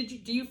was, do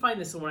you find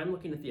this? So when I'm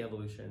looking at the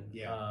evolution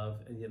of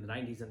the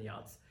 90s and the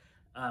aughts,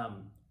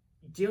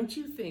 don't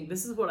you think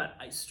this is what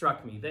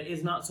struck me? That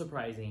is not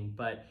surprising,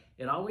 but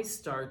it always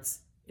starts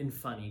in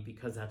funny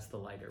because that's the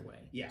lighter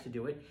way to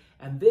do it.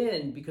 And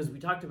then because we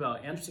talked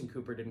about Anderson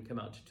Cooper didn't come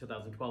out to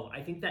 2012,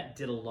 I think that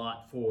did a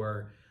lot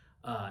for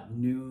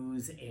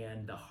news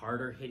and the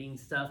harder hitting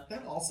stuff.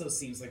 That also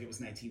seems like it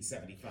was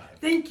 1975.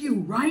 Thank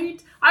you,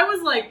 right? I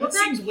was like, well, that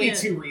seems way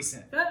too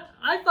recent.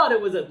 I thought it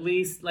was at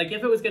least, like,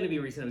 if it was going to be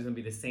recent, it was going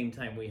to be the same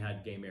time we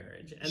had gay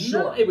marriage. And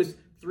no, it was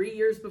 3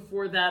 years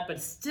before that,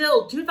 but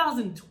still,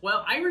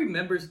 2012, I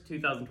remember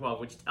 2012,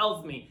 which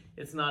tells me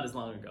it's not as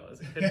long ago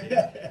as it could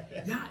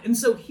be. And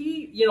so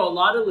he, you know, a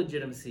lot of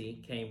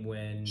legitimacy came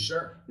when...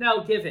 Now,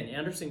 given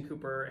Anderson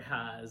Cooper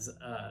has,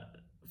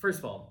 first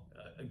of all,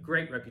 a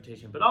great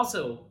reputation, but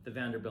also the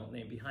Vanderbilt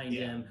name behind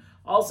him.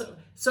 Also,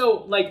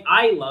 so, like,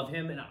 I love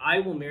him, and I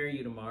will marry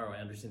you tomorrow,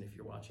 Anderson, if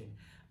you're watching.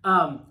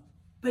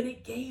 But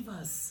it gave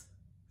us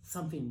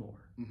something more.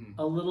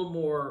 A little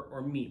more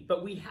or meat.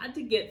 But we had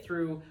to get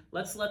through,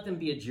 let's let them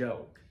be a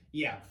joke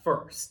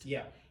first.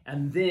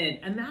 And then,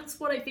 and that's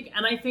what I think,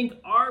 and I think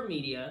our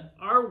media,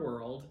 our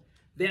world,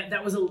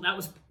 that was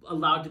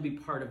allowed to be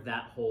part of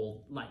that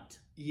whole light.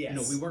 You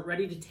know, we weren't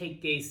ready to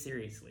take gays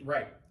seriously.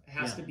 It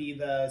has to be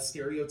the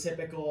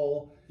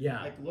stereotypical,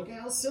 like, look at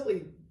how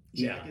silly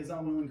Jack is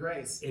on Will and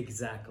Grace.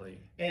 Exactly.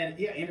 And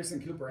Anderson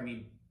Cooper, I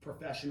mean,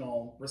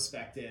 professional,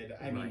 respected.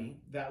 I mean,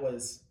 that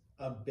was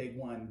a big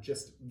one,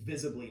 just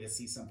visibly to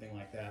see something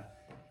like that.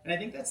 And I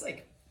think that's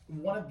like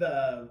one of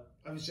the,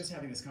 I was just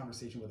having this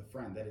conversation with a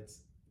friend that it's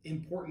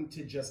important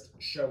to just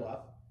show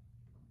up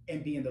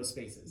and be in those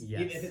spaces.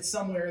 If it's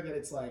somewhere that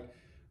it's like,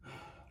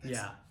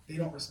 they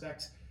don't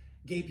respect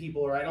gay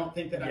people, or I don't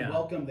think that I'm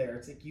welcome there.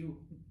 It's like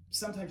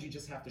sometimes you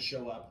just have to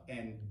show up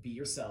and be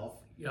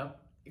yourself.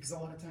 Because a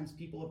lot of times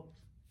people have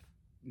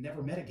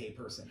never met a gay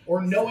person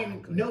or know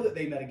that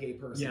they met a gay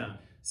person.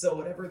 So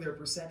whatever their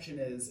perception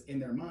is in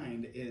their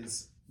mind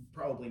is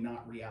probably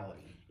not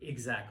reality.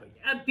 Exactly.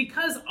 And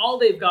because all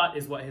they've got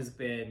is what has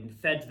been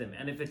fed to them.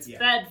 And if it's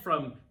fed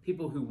from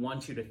people who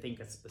want you to think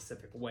a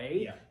specific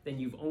way, then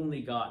you've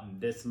only gotten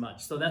this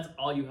much. So that's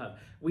all you have.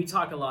 We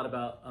talk a lot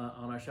about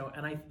on our show,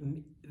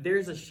 and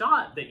there's a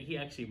shot that he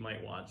actually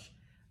might watch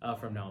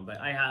from now on. But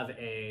I have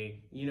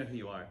you know who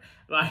you are.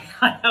 I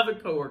have a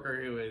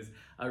coworker who is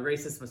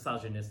racist,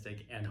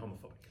 misogynistic, and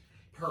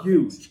homophobic.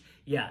 Huge.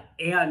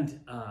 And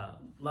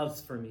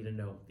loves for me to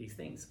know these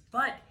things.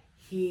 But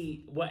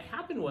what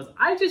happened was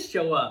I just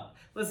show up.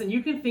 Listen,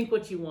 you can think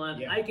what you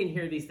want. Yeah. I can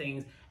hear these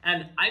things.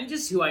 And I'm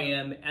just who I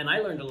am. And I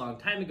learned a long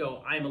time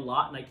ago, I'm a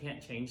lot and I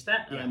can't change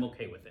that. And I'm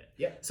okay with it.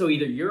 Yeah. So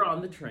either you're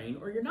on the train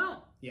or you're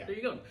not. Yeah. There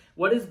you go.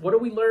 What do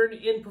we learn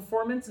in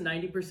performance?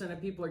 90%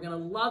 of people are going to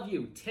love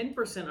you.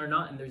 10% are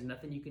not. And there's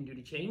nothing you can do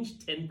to change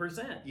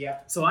 10%. Yeah.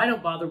 So I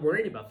don't bother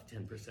worrying about the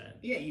 10%.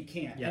 Yeah, you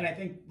can't. Yeah. And I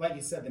think, like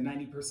you said, the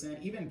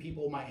 90%, even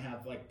people might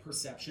have like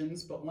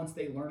perceptions, but once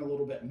they learn a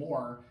little bit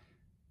more,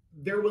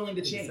 they're willing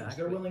to change. Exactly.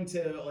 They're willing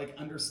to like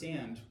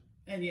understand.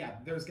 And yeah,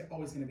 there's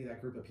always going to be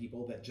that group of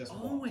people that just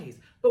always.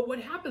 But what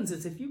happens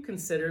is if you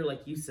consider,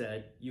 like you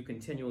said, you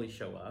continually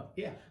show up.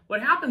 Yeah.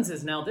 What happens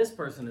is now this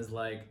person is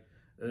like,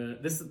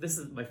 this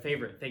is my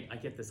favorite thing. I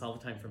get this all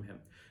the time from him.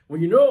 Well,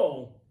 you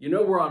know,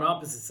 we're on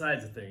opposite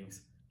sides of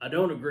things. I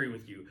don't agree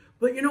with you,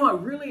 but I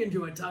really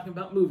enjoy talking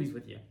about movies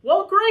with you.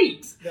 Well,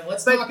 great. Then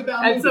let's talk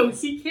about movies. And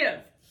so he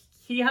can't.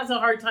 He has a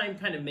hard time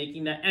kind of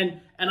making that.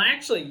 And I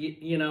actually,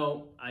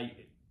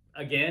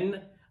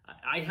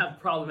 I have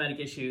problematic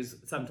issues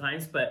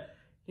sometimes, but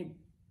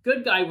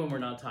good guy when we're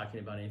not talking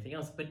about anything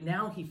else. But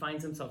now he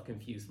finds himself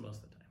confused most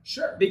of the time.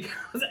 Sure.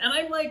 And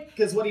I'm like...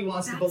 Because what he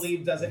wants to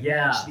believe doesn't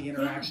match the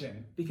interaction.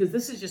 Yeah. Because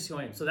this is just who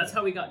I am. So that's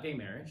how we got gay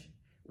marriage,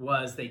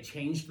 was they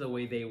changed the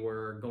way they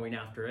were going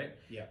after it.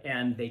 Yeah.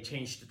 And they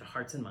changed the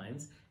hearts and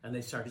minds. And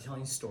they started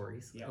telling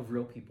stories of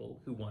real people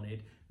who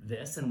wanted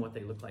this and what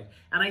they look like.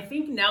 And I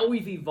think now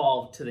we've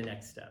evolved to the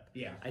next step.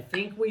 Yeah. I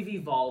think we've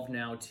evolved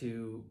now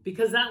to...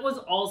 Because that was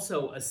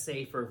also a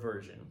safer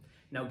version.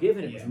 Now,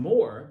 given it was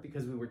more,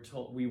 because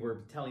we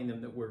were telling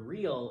them that we're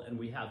real and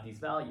we have these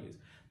values.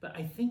 But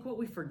I think what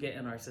we forget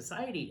in our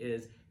society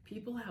is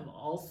people have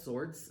all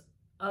sorts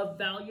of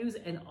values,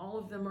 and all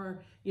of them are,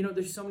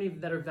 there's so many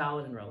that are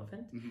valid and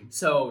relevant. Mm-hmm.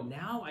 So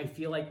now I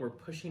feel like we're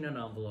pushing an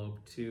envelope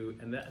to,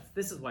 and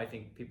this is why I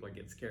think people are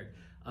getting scared,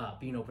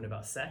 being open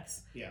about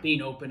sex,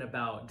 being open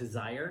about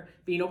desire,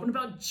 being open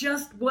about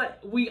just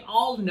what we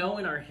all know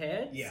in our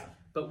heads,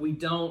 but we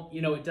don't,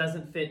 it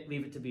doesn't fit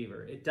Leave It to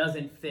Beaver. It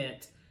doesn't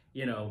fit,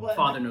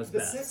 Father Knows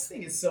Best. The sex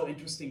thing is so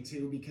interesting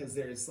too, because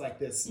there's like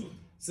this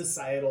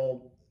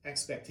societal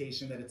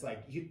expectation that it's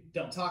like, you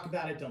don't talk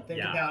about it, don't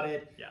think about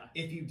it. Yeah.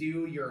 If you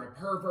do, you're a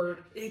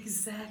pervert.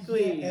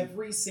 Exactly. Yeah,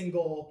 every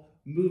single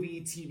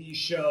movie, TV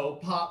show,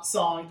 pop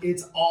song,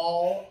 it's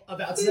all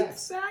about sex.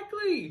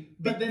 Exactly.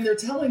 But then they're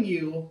telling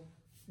you,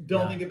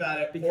 don't think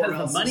about it, because or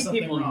else the money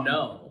people wrong.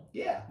 know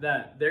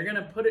that they're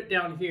gonna put it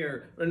down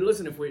here. And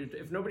listen,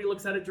 if nobody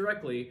looks at it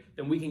directly,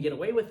 then we can get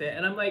away with it.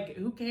 And I'm like,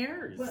 who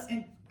cares? Well,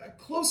 and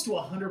close to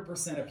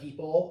 100% of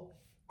people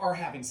are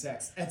having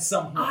sex at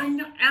some point. I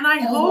know, and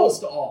I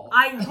Almost hope all.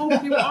 I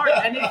hope you are.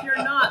 And if you're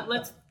not,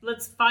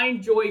 let's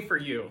find joy for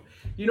you.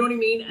 You know what I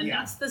mean? And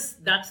that's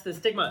the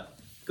stigma.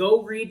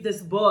 Go read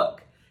this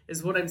book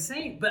is what I'm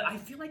saying. But I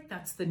feel like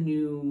that's the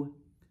new.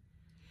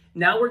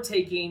 Now we're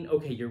taking,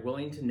 okay, you're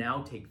willing to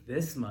now take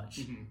this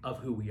much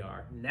of who we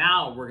are.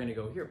 Now we're going to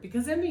go here.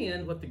 Because in the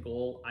end, what the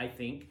goal, I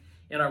think,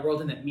 in our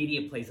world, and that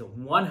media plays a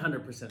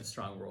 100%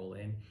 strong role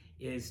in,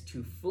 is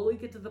to fully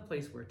get to the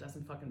place where it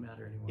doesn't fucking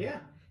matter anymore. Yeah.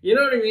 You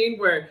know what I mean?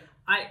 Where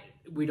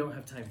we don't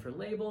have time for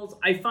labels.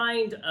 I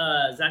find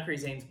Zachary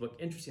Zane's book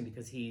interesting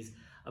because he's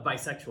a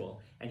bisexual,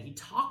 and he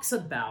talks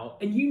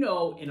about, and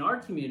in our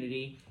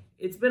community,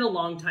 it's been a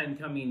long time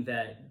coming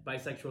that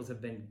bisexuals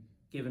have been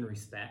given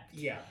respect.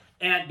 Yeah.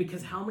 And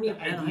because how many... The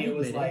idea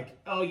was like,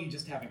 oh, you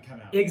just haven't come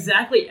out.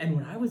 Exactly. And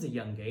when I was a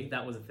young gay,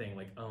 that was a thing.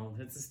 Like, oh,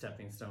 it's a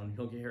stepping stone.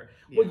 He'll get here.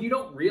 Yeah. Well, you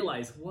don't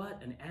realize what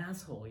an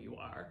asshole you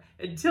are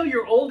until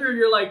you're older and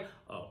you're like,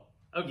 oh,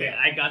 okay,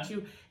 I got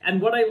you.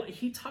 And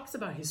he talks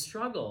about his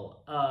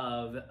struggle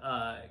of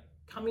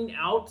coming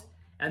out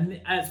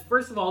and as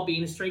first of all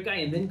being a straight guy,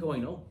 and then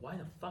going, oh, why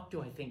the fuck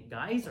do I think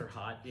guys are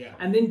hot? Yeah.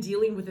 And then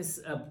dealing with this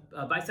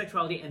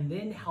bisexuality, and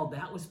then how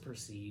that was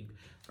perceived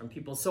from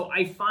people. So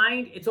I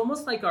find it's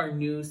almost like our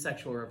new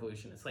sexual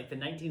revolution. It's like the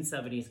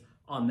 1970s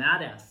on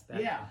that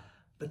aspect. Yeah.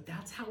 But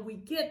that's how we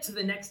get to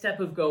the next step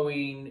of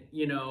going,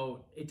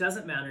 it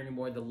doesn't matter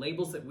anymore. The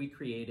labels that we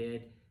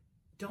created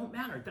don't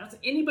matter. That's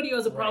anybody who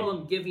has a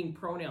problem giving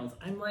pronouns.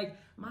 I'm like,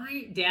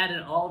 my dad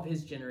and all of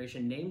his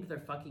generation named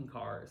their fucking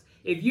cars.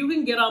 If you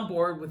can get on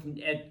board with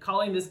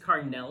calling this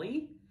car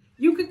Nelly,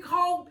 you could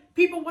call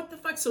people what the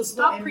fuck. So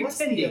stop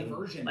pretending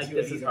like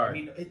this is hard. I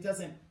mean,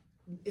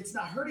 it's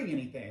not hurting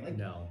anything. Like,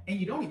 no. And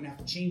you don't even have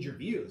to change your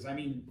views. I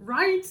mean,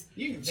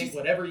 you can think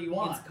whatever you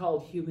want. It's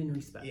called human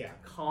respect. Yeah.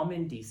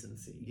 Common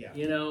decency.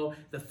 Yeah.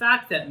 The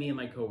fact that me and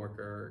my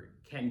coworker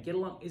can get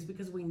along is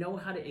because we know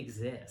how to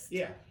exist.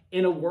 Yeah.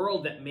 In a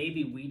world that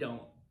maybe we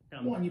don't.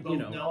 Well, and you both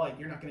know, like,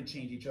 you're not going to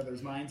change each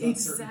other's minds on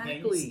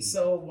certain things.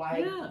 So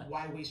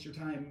why waste your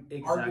time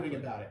arguing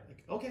about it?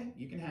 Like, okay,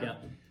 you can have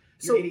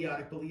your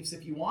idiotic beliefs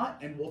if you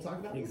want, and we'll talk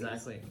about movies.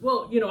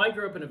 Well, I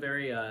grew up in a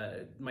very,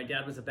 my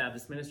dad was a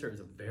Baptist minister. It was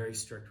a very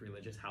strict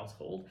religious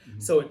household. Mm-hmm.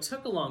 So it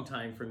took a long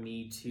time for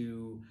me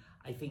to,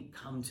 I think,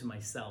 come to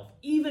myself.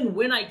 Even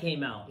when I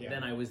came out,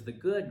 then I was the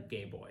good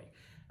gay boy.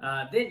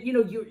 Then,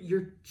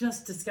 you're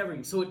just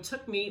discovering. So it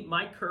took me,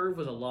 my curve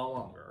was a lot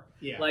longer.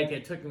 Yeah. Like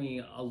it took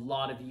me a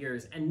lot of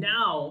years. And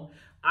now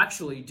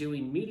actually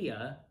doing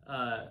media,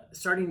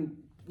 starting,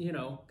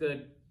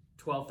 good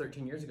 12,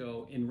 13 years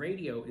ago in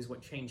radio is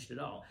what changed it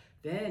all.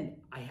 Then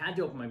I had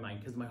to open my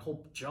mind because my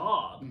whole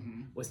job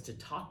was to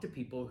talk to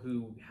people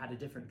who had a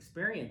different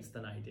experience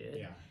than I did.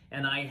 Yeah.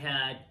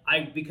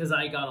 And because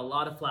I got a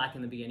lot of flack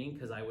in the beginning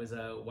because I was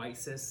a white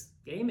cis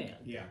gay man.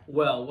 Yeah.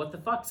 Well, what the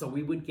fuck? So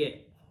we would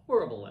get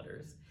horrible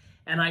letters.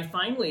 And I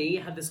finally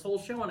had this whole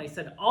show and I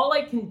said, all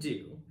I can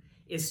do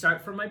is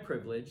start from my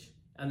privilege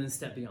and then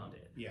step beyond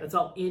it. Yeah. That's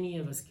all any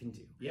of us can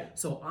do. Yeah.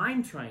 So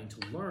I'm trying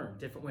to learn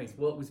different ways.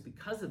 Well, it was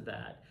because of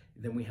that.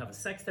 Then we have a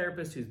sex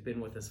therapist who's been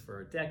with us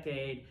for a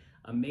decade.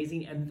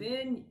 Amazing. And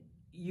then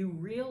you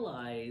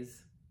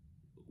realize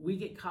we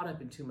get caught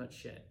up in too much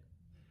shit.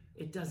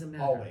 It doesn't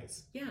matter.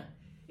 Always. Yeah.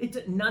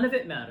 None of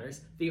it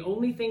matters. The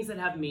only things that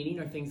have meaning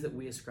are things that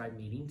we ascribe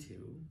meaning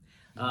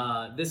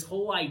to. This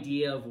whole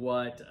idea of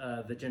what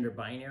the gender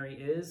binary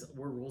is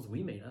were rules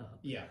we made up.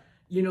 Yeah.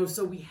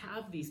 So we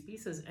have these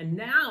pieces. And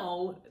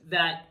now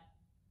that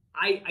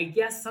I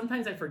guess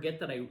sometimes I forget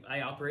that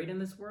I operate in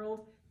this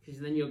world,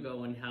 because then you'll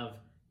go and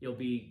you'll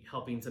be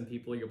helping some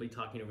people, you'll be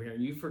talking over here,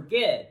 and you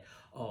forget,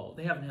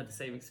 they haven't had the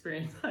same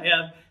experience I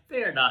have.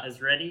 They are not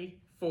as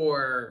ready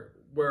for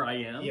where I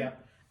am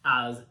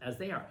as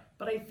they are.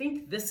 But I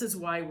think this is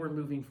why we're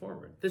moving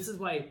forward. This is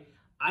why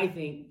I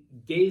think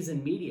gays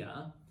in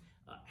media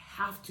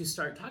have to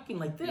start talking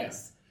like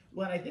this. Yeah.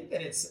 Well, and I think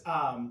that it's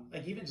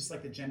like even just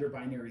like the gender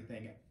binary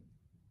thing,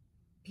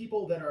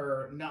 people that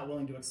are not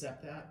willing to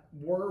accept that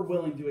were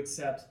willing to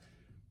accept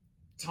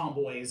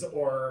tomboys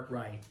or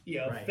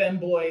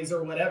femboys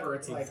or whatever.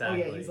 It's like, oh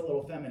yeah, he's a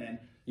little feminine.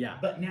 Yeah.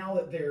 But now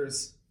that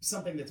there's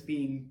something that's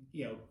being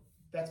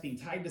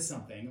tied to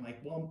something, like,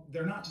 well,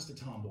 they're not just a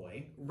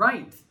tomboy.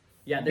 Right.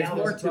 Yeah, there's now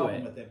more there's a to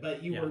problem it. with it.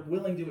 But you were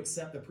willing to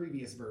accept the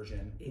previous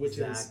version, which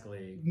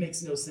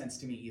makes no sense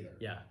to me either.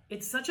 Yeah.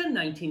 It's such a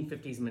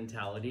 1950s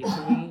mentality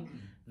to me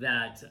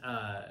that,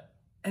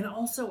 and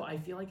also I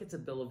feel like it's a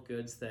bill of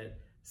goods that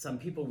some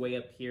people way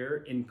up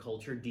here in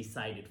culture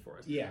decided for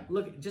us. Yeah.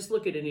 Just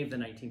look at any of the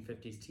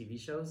 1950s TV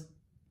shows.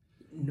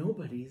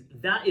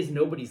 That is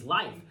nobody's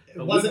life.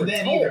 It wasn't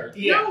then either.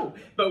 Yeah. No,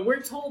 but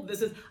we're told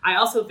this is, I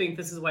also think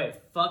this is why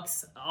it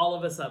fucks all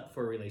of us up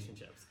for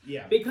relationships.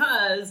 Yeah.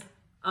 Because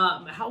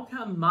how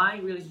come my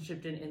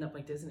relationship didn't end up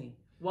like Disney?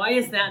 Why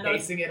is that not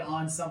basing it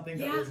on something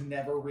that was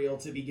never real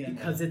to begin with?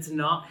 Because it's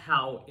not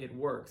how it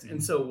works.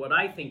 And so what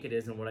I think it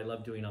is, and what I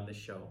love doing on this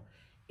show,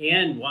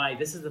 and why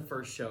this is the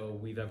first show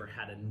we've ever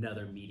had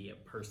another media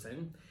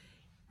person,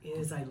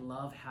 is I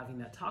love having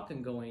that talk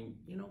and going,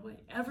 you know what,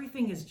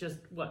 everything is just,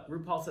 what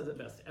RuPaul says it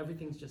best,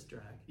 everything's just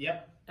drag.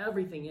 Yep.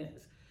 Everything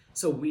is.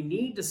 So we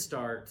need to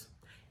start.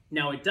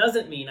 Now, it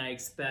doesn't mean I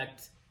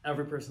expect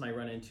every person I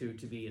run into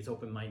to be as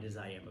open-minded as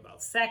I am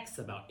about sex,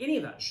 about any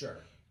of that. Sure.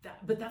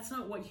 But that's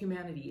not what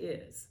humanity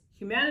is.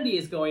 Humanity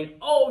is going,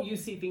 you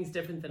see things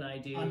different than I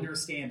do.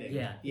 Understanding.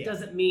 Yeah. It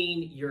doesn't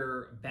mean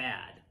you're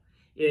bad.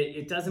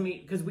 It doesn't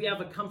mean, because we have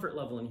a comfort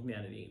level in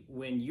humanity.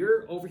 When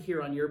you're over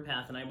here on your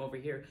path and I'm over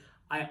here,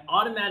 I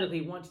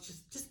automatically want to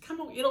just come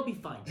over. It'll be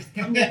fine. Just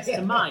come next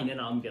to mine and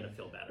I'm going to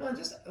feel better. Well,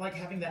 just like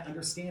having that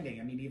understanding.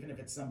 I mean, even if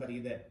it's somebody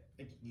that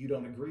you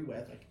don't agree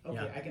with, like,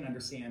 okay, I can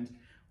understand.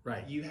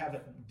 Right. You have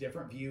a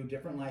different view,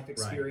 different life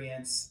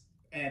experience,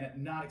 and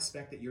not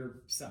expect that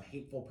you're some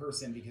hateful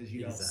person because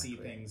you don't see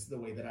things the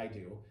way that I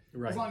do.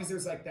 Right. As long as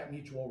there's like that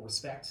mutual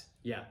respect.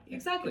 Yeah,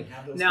 exactly.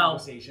 Have those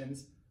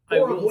conversations.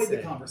 Or avoid the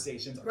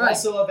conversations. Right.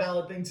 Also a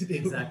valid thing to do.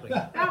 Exactly.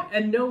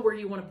 And know where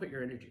you want to put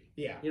your energy.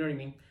 Yeah. You know what I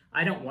mean?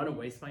 I don't want to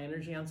waste my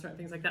energy on certain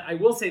things like that. I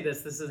will say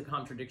this is a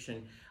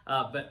contradiction,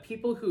 but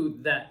people who,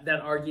 that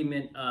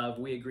argument of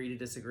we agree to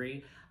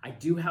disagree, I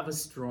do have a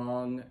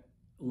strong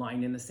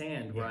line in the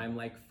sand where I'm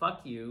like,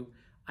 fuck you,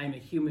 I'm a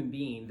human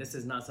being. This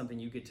is not something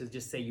you get to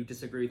just say you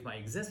disagree with my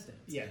existence.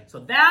 Yeah. So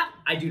that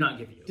I do not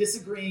give you.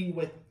 Disagreeing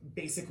with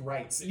basic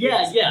rights is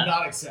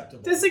not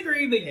acceptable.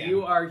 Disagreeing that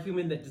you are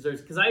human that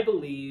deserves, because I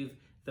believe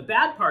the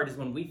bad part is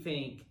when we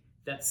think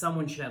that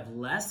someone should have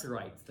less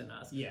rights than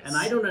us. Yes. And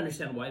I don't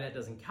understand why that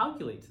doesn't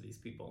calculate to these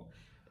people.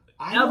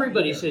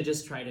 Everybody should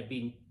just try to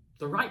be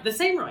the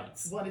same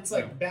rights. Well, it's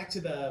like back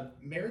to the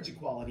marriage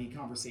equality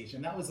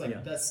conversation. That was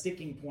like the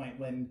sticking point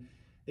when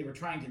they were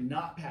trying to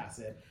not pass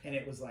it, and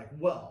it was like,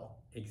 well,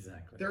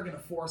 exactly, they're going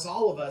to force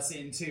all of us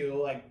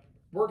into like,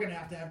 we're going to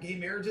have gay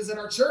marriages at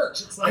our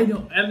church. It's like, I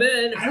know, and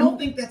then I don't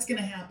think that's going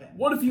to happen.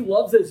 What if he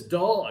loves his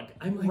dog?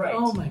 I'm like,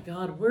 oh my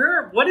God,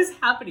 what is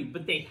happening?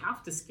 But they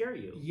have to scare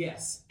you.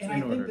 Yes, and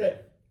I think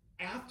that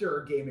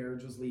after gay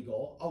marriage was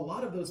legal, a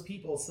lot of those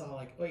people saw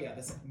like, oh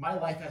yeah, my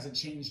life hasn't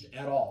changed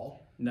at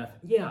all.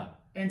 Nothing. Yeah.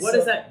 And what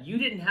is that? You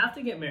didn't have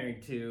to get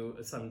married to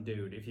some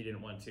dude if you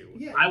didn't want to.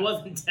 Yeah. I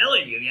wasn't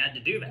telling you had to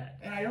do that.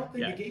 And I don't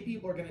think the gay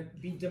people are going to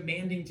be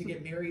demanding to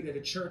get married at a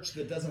church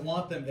that doesn't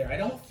want them there. I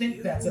don't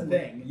think that's a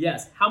thing.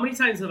 Yes. How many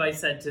times have I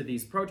said to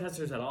these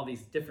protesters at all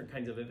these different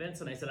kinds of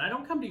events, and I said, I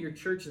don't come to your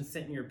church and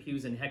sit in your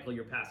pews and heckle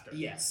your pastor.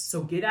 Yes.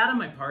 So get out of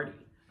my party.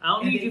 I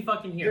don't need you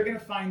fucking here. They're going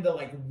to find the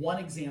like one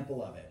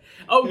example of it.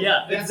 Oh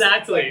yeah,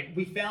 exactly. Like,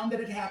 we found that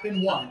it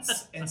happened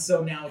once, and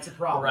so now it's a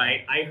problem.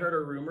 Right. I heard a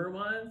rumor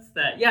once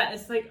that, yeah,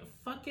 it's like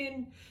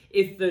fucking,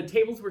 if the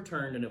tables were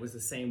turned and it was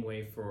the same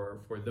way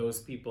for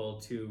those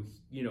people to,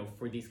 you know,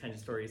 for these kinds of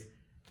stories,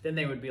 then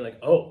they would be like,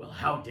 oh, well,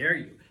 how dare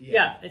you?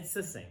 Yeah, it's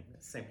the same.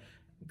 It's the same.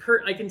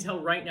 Kurt, I can tell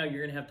right now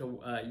you're gonna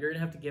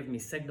have to give me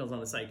signals on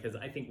the site because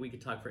I think we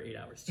could talk for 8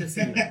 hours. Just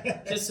so you know.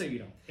 Just so you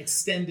know.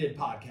 Extended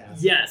podcast.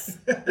 Yes.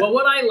 Well,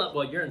 what I love.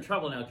 Well, you're in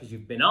trouble now because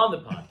you've been on the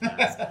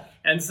podcast,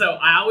 and so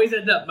I always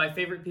end up. My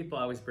favorite people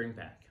I always bring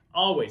back.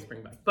 Always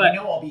bring back. But I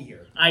know I'll be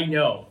here. I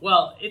know.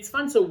 Well, it's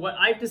fun. So what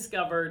I've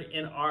discovered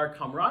in our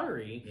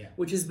camaraderie,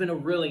 which has been a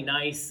really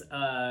nice.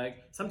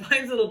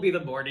 Sometimes it'll be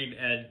the morning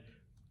and,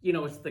 you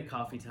know, it's the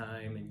coffee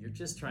time and you're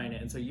just trying to,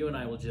 and so you and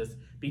I will just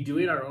be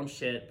doing our own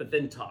shit, but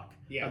then talk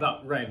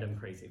about random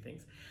crazy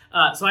things.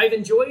 So I've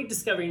enjoyed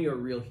discovering you're a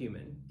real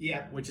human.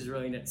 Yeah. Which is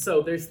really neat.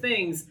 So there's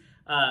things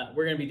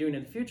we're going to be doing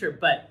in the future,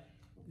 but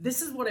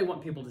this is what I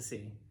want people to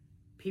see.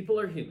 People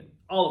are human.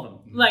 All of them.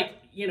 Mm-hmm. Like,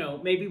 you know,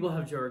 maybe we'll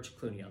have George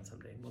Clooney on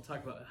someday. We'll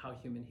talk about how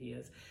human he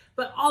is.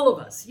 But all of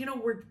us, you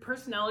know,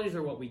 personalities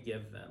are what we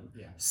give them.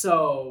 Yeah.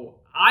 So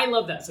I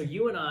love that. So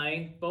you and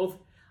I both,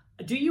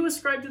 do you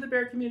ascribe to the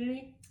bear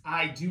community?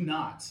 I do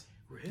not.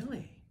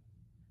 Really?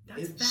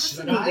 That's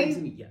fascinating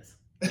to me. Yes.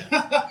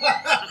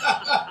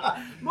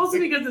 Mostly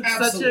because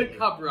it's such a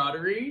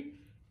camaraderie,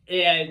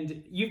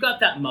 and you've got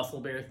that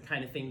muscle bear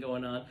kind of thing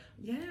going on.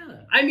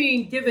 Yeah. I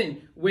mean,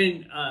 given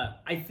when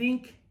I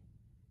think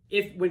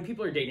when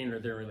people are dating or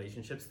they're in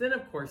relationships, then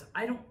of course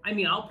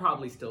I'll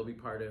probably still be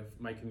part of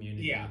my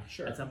community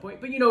at some point.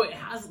 But you know, it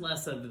has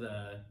less of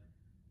the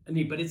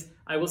need. But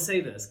I will say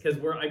this because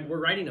we're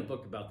writing a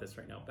book about this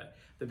right now. But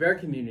the bear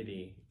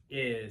community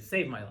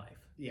saved my life.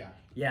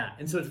 Yeah,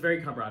 and so it's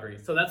very camaraderie.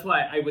 So that's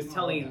why I was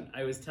telling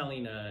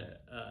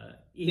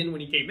Ian when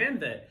he came in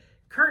that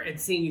Kurt had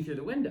seen you through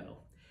the window,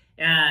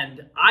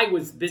 and I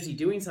was busy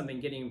doing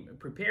something, getting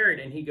prepared,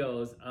 and he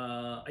goes,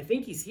 "I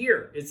think he's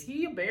here. Is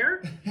he a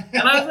bear?"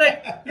 And I was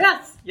like,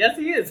 "Yes,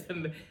 he is,"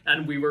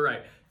 and we were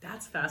right.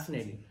 That's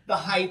fascinating. The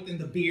height and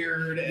the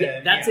beard.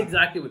 That's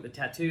exactly what the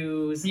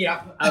tattoos.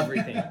 Yeah,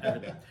 everything.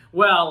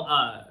 Well,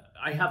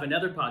 I have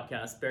another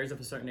podcast, Bears of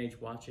a Certain Age.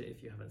 Watch it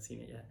if you haven't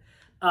seen it yet.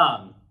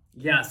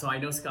 So I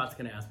know Scott's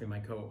going to ask me, my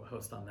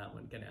co-host on that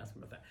one, going to ask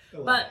me about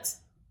that. But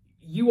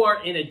you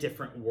are in a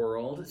different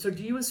world. So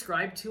do you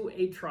ascribe to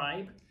a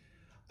tribe?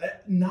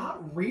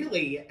 Not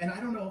really. And I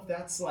don't know if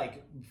that's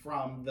like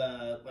from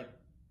the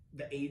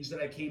age that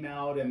I came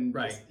out and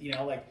just, you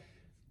know, like,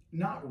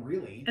 not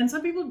really. And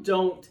some people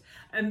don't,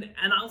 and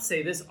I'll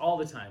say this all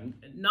the time,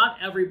 not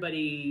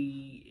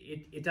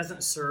everybody, it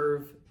doesn't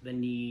serve the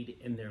need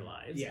in their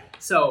lives. Yeah.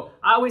 So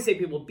I always say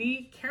people,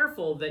 be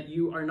careful that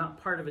you are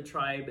not part of a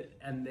tribe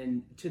and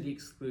then to the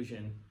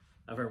exclusion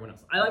of everyone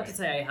else. I like to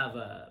say I have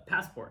a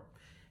passport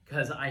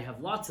because I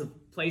have lots of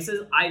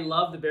places. I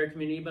love the bear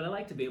community, but I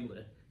like to be able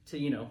to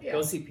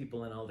go see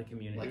people in all the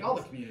communities. Like all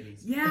the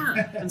communities.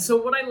 Yeah. And so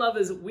what I love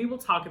is we will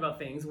talk about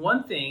things.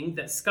 One thing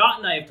that Scott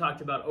and I have talked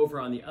about over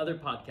on the other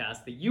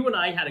podcast that you and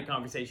I had a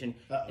conversation,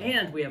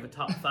 and we have a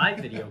top 5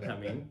 video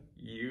coming.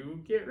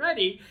 You get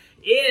ready.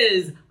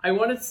 Is I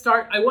want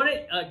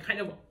to kind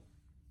of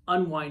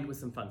unwind with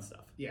some fun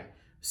stuff. Yeah.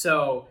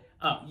 So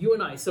you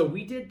and I, so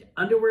we did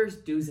underwear's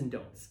do's and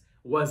don'ts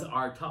was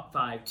our top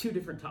 5, 2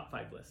 different top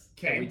 5 lists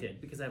that we did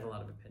because I have a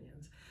lot of opinions.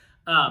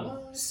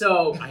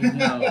 So I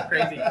know,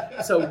 crazy.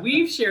 So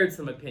we've shared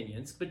some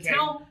opinions, but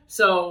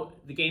so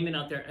the gay men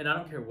out there, and I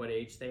don't care what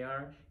age they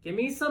are, give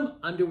me some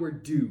underwear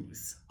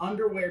do's.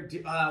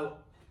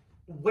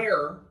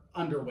 Wear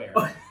underwear.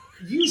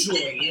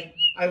 Usually,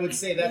 I would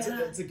say that's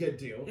a good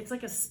do. It's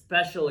like a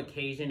special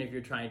occasion if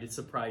you're trying to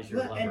surprise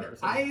your lover.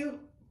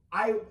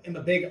 I am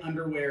a big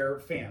underwear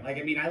fan. Like,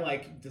 I mean, I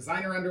like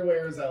designer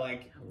underwears. I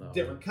like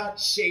different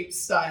cuts, shapes,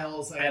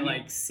 styles. I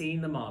like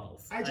seeing the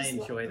models. I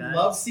enjoy that.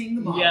 Love seeing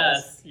the models.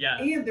 Yes, yeah.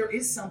 And there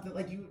is something,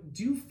 like, you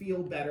do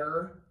feel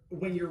better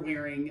when you're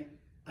wearing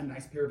a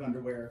nice pair of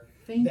underwear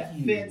that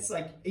fits,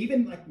 like,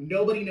 even, like,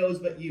 nobody knows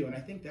but you. And I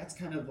think that's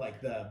kind of,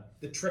 like,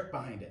 the trick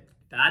behind it.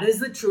 That is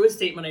the truest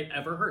statement I've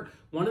ever heard.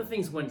 One of the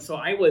things so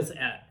I was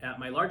at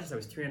my largest, I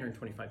was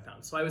 325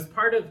 pounds. So I was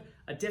part of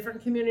a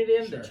different community,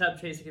 the Chub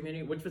Chaser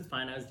community, which was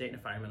fine. I was dating a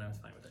fireman. I was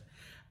fine with it.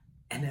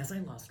 And as I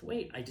lost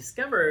weight, I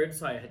discovered,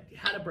 so I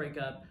had a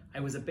breakup. I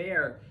was a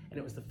bear. And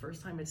it was the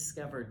first time I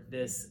discovered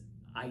this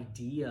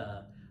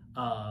idea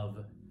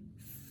of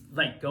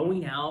like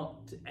going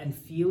out and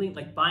feeling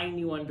like buying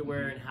new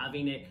underwear and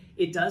having it.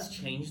 It does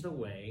change the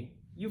way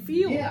you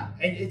feel. Yeah,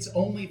 and it's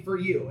only for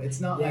you.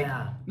 It's not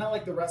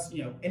like the rest,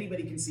 you know,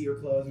 anybody can see your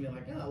clothes and be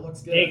like, oh, it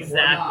looks good.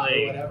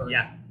 Exactly. Or whatever.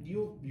 Yeah.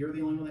 You're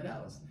the only one that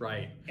knows.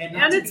 Right.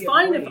 And it's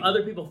fine if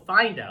other people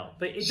find out,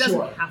 but it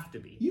doesn't have to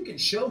be. You can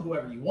show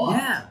whoever you want.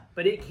 Yeah,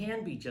 but it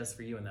can be just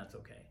for you, and that's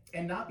okay.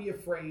 And not be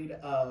afraid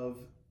of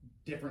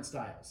different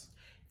styles.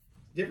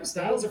 Different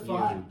styles are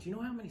fun. Do you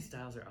know how many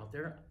styles are out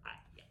there?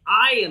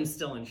 I am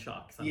still in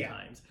shock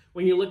sometimes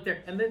when you look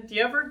there. And then do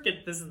you ever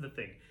get, this is the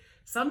thing.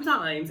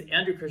 Sometimes,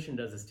 Andrew Christian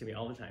does this to me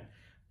all the time.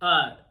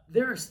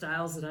 There are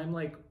styles that I'm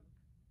like,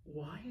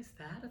 why is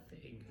that a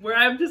thing? Where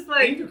I'm just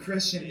like... Andrew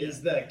Christian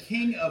is the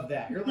king of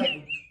that. You're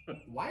like,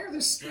 why are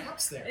there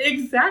straps there?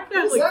 Exactly.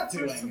 What is like, that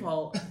first doing? of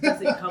all,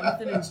 does it come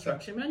with an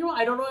instruction manual?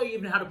 I don't know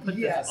even how to put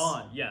this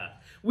on. Yeah.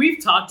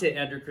 We've talked to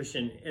Andrew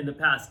Christian in the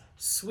past.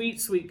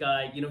 Sweet, sweet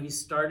guy. You know,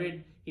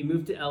 he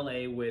moved to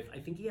LA with, I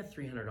think he had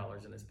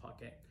 $300 in his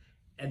pocket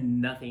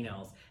and nothing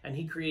else. And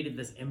he created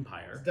this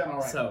empire. He's done all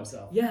right for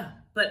himself. Yeah.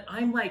 But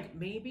I'm like,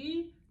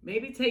 maybe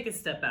take a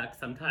step back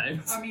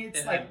sometimes. I mean,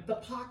 it's like the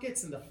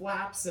pockets and the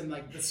flaps and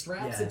like the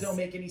straps that don't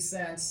make any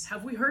sense.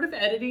 Have we heard of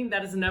editing?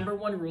 That is the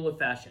 #1 rule of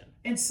fashion.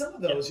 And some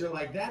of those, you're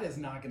like, that is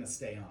not going to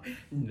stay on.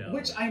 No.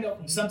 Which I know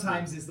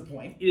sometimes is the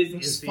point. It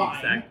is the fine.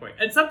 exact point.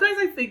 And sometimes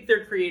I think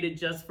they're created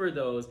just for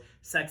those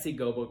sexy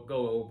go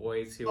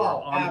boys who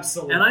are on.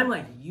 Absolutely. And I'm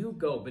like, you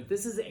go, but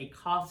this is a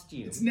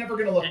costume. It's never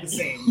going to look the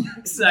same.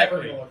 Exactly. It's never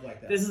going to look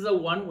like that. This is a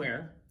one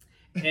wear.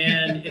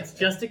 And it's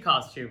just a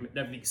costume and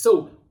everything.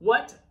 So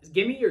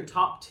give me your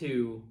top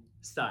 2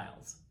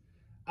 styles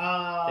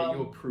that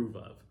you approve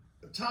of.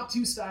 Top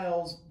 2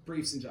 styles,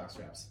 briefs and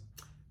jockstraps.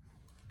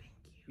 Thank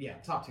you. Yeah,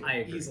 top 2. I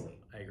agree. Easily.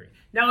 I agree.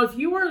 Now, if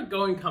you are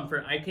going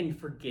comfort, I can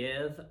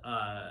forgive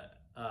a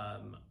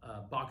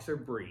boxer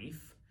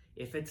brief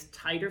if it's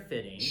tighter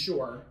fitting.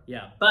 Sure.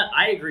 Yeah, but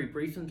I agree,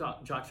 briefs and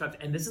jockstraps.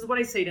 And this is what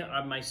I say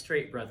to my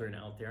straight brethren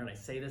out there, and I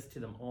say this to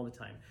them all the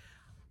time.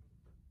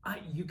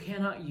 You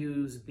cannot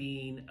use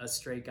being a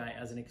straight guy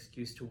as an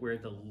excuse to wear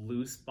the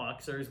loose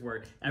boxers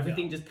where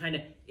everything just kind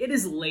of, it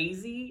is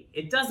lazy.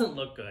 It doesn't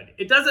look good.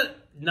 It doesn't,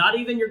 not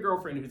even your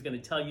girlfriend who's going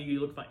to tell you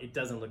look fine. It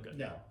doesn't look good.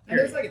 No. And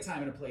there's like a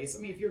time and a place. I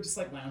mean, if you're just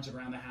like lounging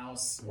around the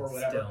house or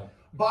whatever.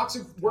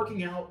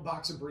 Working out,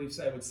 boxer briefs,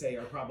 I would say,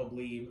 are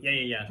probably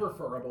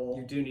preferable.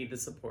 You do need the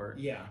support.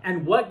 Yeah.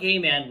 And what gay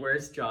man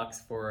wears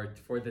jocks for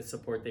the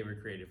support they were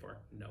created for?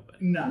 Nobody.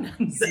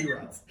 None.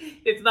 Zero.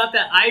 It's not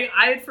that. I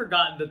had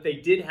forgotten that they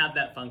did have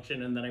that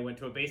function, and then I went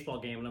to a baseball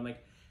game, and I'm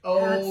like,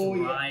 that's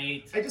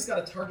right. I just got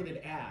a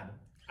targeted ad.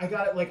 I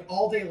got it like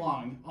all day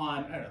long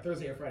on, I don't know,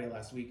 Thursday or Friday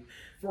last week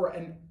for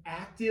an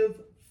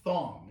active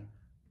thong.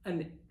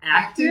 An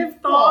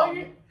active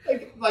thong?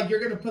 Like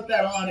you're gonna put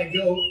that on and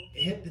go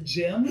hit the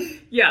gym?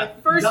 Yeah,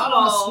 like, first of all,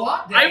 on a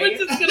squat day. I was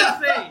just gonna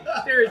say,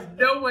 there is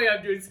no way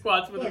I'm doing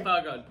squats with a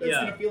thong on. It's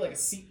gonna feel like a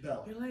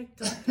seatbelt. You're like,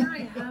 doctor, I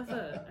have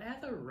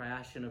a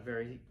rash in a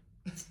very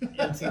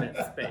intimate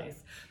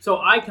space.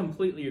 So I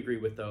completely agree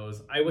with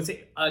those. I would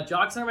say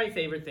jocks are my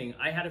favorite thing.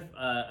 I had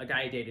a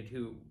guy I dated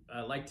who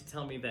liked to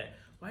tell me that,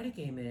 why do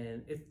gay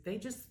men, if they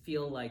just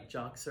feel like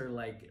jocks are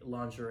like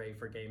lingerie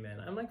for gay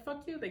men? I'm like,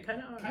 fuck you, they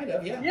kind of are. Kind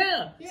of, yeah.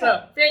 Yeah.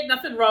 So there ain't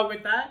nothing wrong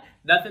with that.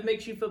 Nothing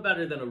makes you feel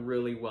better than a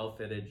really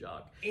well-fitted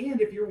jock. And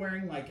if you're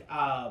wearing like,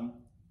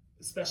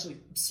 especially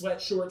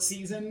sweatshort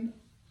season,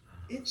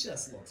 it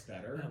just looks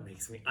better. That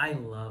makes me, I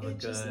love a good. It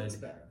just looks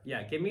better.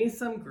 Yeah, give me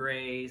some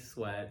gray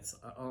sweats.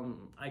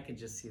 I could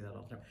just see that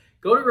all the time.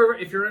 Go to River,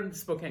 if you're in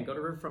Spokane, go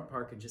to Riverfront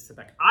Park and just sit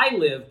back. I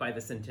live by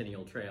the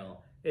Centennial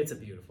Trail. It's a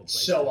beautiful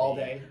place. Show all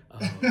day. Oh,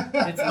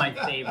 it's my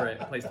favorite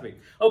place to be.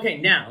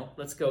 Okay, now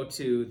let's go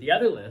to the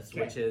other list,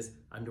 which is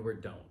underwear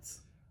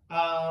don'ts.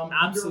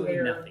 Absolutely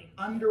nothing.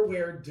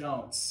 Underwear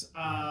don'ts.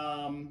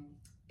 God,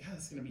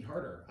 it's gonna be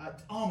harder.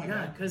 Oh my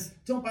god! Because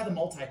don't buy the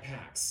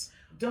multi-packs.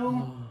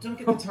 Don't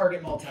get the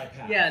Target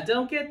multi-pack. Yeah,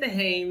 don't get the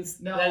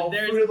Hanes. No,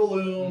 Fruit of the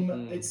Loom.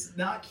 Mm-hmm. It's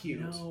not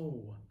cute.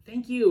 No.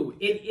 Thank you.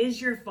 It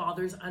is your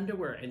father's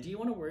underwear. And do you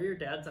want to wear your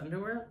dad's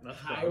underwear? That's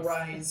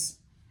high-rise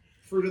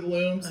Fruit of the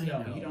Looms?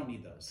 No, you don't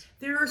need those.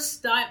 There are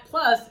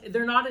plus,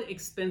 they're not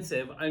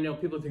expensive. I know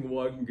people think,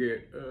 well, I can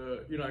get,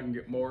 I can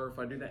get more if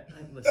I do that.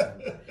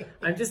 Listen,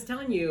 I'm just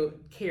telling you,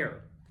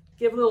 care.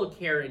 Give a little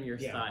care in your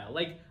style.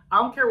 Like, I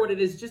don't care what it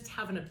is. Just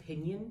have an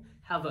opinion.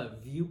 Have a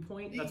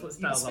viewpoint. That's what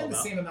style's all about. You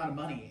spend the same amount of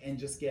money and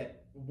just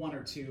get 1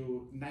 or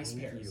 2 nice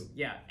pairs.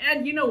 Yeah,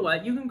 and you know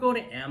what? You can go to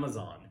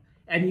Amazon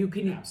and you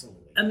can absolutely.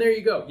 And there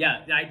you go.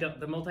 Yeah,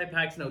 the multi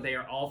packs. No, they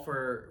are all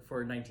for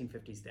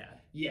 1950s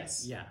dad.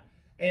 Yes. Yeah.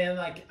 And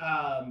like,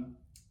 I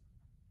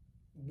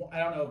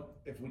don't know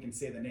if we can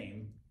say the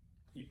name,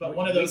 but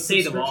one of those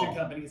subscription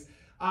companies,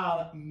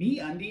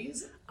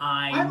 MeUndies.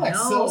 I'm like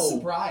so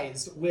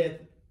surprised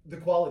with the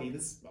quality.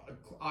 This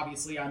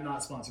obviously I'm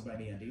not sponsored by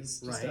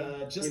MeUndies.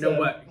 Just you know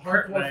what,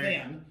 hardcore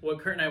fan. What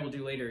Kurt and I will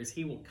do later is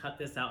he will cut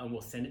this out and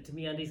we'll send it to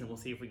MeUndies and we'll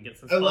see if we can get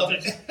some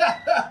sponsors. I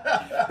love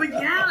it. But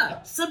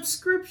yeah,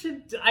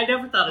 subscription. I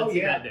never thought I'd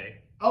see that day.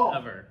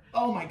 Ever.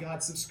 Oh my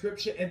God,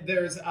 subscription. And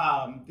there's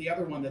the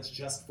other one that's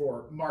just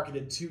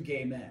marketed to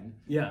gay men.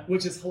 Yeah.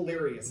 Which is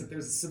hilarious. That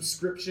there's a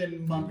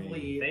subscription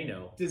monthly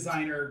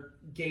designer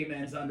gay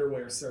men's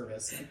underwear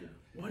service.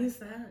 What is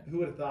that? Who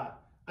would have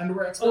thought?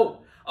 Underwear expert?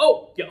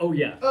 Oh yeah.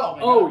 Oh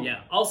my God.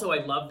 Yeah. Also,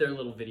 I love their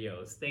little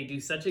videos. They do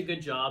such a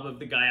good job of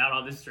the guy out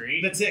on the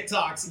street. The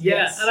TikToks. Yeah,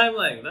 yes. And I'm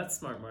like, that's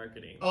smart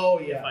marketing. Oh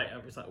yeah. If I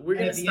ever saw it. We're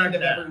gonna at the start end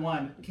of every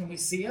one, can we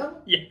see him?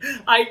 Yeah,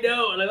 I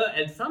know.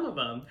 And some of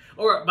them,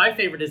 or my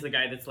favorite is the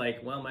guy that's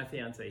like, well, my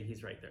fiance,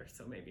 he's right there,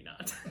 so maybe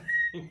not.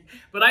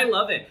 But I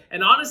love it.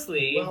 And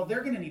honestly... Well,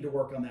 they're going to need to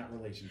work on that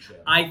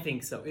relationship. I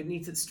think so. It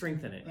needs to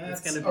strengthen it.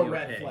 That's it's going to be a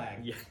red flag.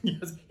 Yeah.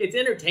 Yes. It's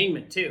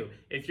entertainment, too.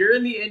 If you're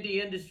in the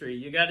indie industry,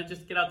 you got to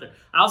just get out there.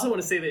 I also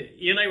want to say that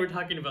you and I were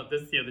talking about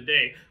this the other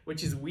day,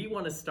 which is we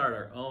want to start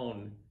our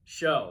own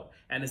show.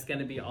 And it's going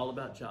to be all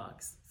about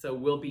jocks. So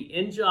we'll be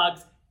in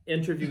jocks,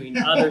 interviewing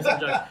others in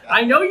jocks.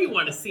 I know you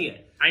want to see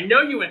it. I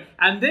know you would.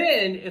 And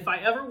then if I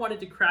ever wanted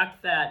to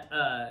crack that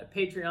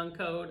Patreon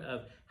code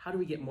of how do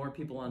we get more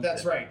people on?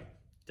 That's right.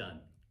 Done.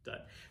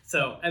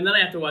 So, and then I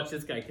have to watch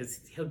this guy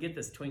because he'll get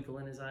this twinkle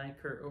in his eye,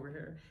 Kurt, over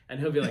here, and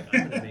he'll be like,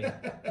 I'm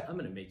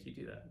gonna make you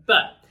do that.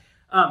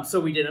 But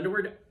so we did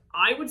underwear.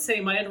 I would say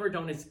my underwear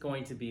don't is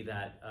going to be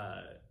that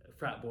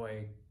frat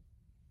boy,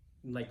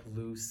 like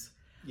loose.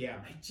 Yeah.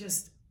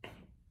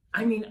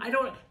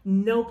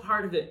 No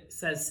part of it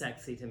says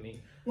sexy to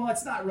me. Well,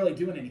 it's not really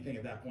doing anything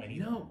at that point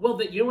either. No.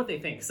 Well, you know what they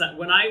think? So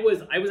when I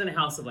was in a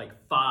house of like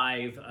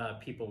 5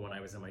 people when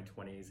I was in my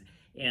 20s,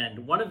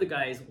 and one of the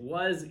guys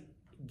was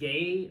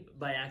gay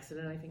by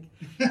accident, I think,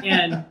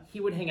 and he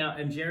would hang out.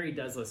 And Jerry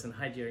does listen.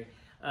 Hi, Jerry,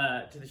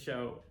 to the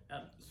show.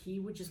 He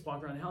would just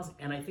walk around the house,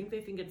 and I think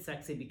they think it's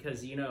sexy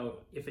because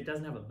if it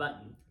doesn't have a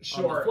button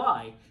on the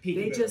fly,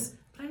 they just.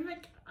 I'm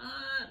like,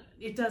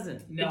 it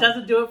doesn't. No. It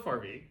doesn't do it for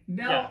me.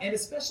 No, yeah. And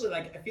especially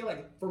I feel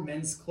like for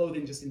men's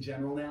clothing, just in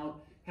general now,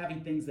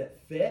 having things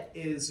that fit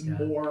is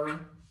more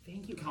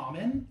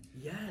common.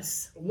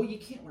 Yes. Well, you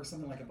can't wear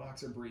something like a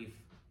boxer brief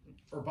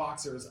or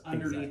boxers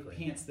underneath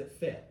pants that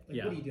fit.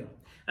 What are you doing?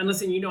 And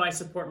listen, I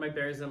support my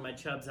bears and my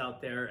chubs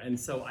out there, and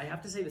so I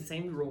have to say the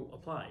same rule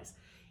applies.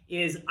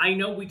 I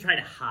know we try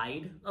to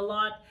hide a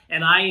lot,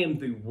 and I am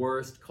the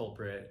worst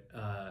culprit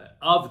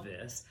of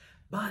this,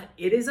 but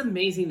it is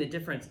amazing the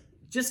difference.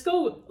 Just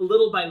go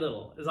little by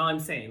little, is all I'm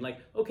saying. Like,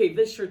 okay,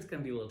 this shirt's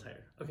going to be a little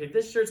tighter. Okay,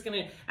 this shirt's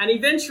going to... And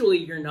eventually,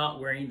 you're not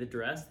wearing the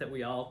dress that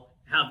we all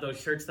have,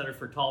 those shirts that are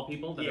for tall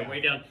people that are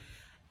way down.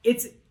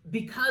 It's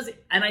because...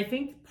 And I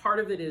think part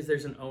of it is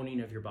there's an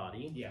owning of your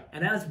body. Yeah.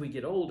 And as we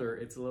get older,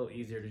 it's a little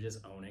easier to just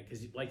own it.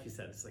 Because like you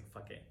said, it's like,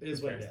 fuck it. It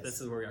is what it is. This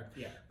is where we are.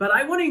 Yeah. But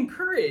I want to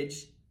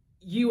encourage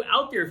you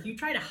out there, if you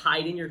try to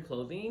hide in your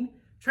clothing,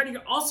 try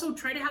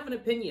to have an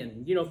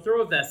opinion.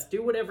 Throw a vest,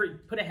 do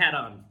whatever, put a hat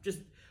on, just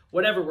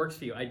whatever works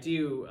for you. I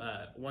do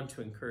want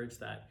to encourage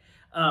that.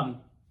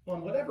 Well,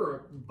 in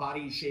whatever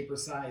body shape or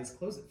size,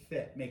 clothes that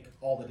fit make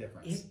all the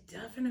difference. It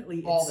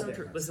definitely all it's the so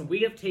difference. True. Listen,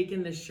 we have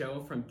taken this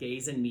show from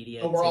gays in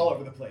media. We're all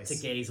over the place. To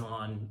gays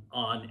on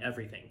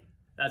everything.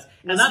 That's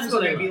what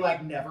going to be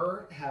like.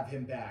 Never have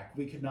him back.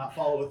 We could not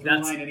follow a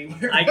through line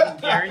anywhere. I can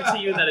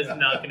guarantee you that is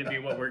not going to be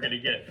what we're going to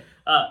get.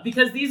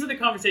 Because these are the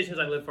conversations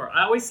I live for.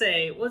 I always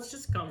say, well, it's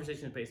just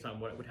conversations based on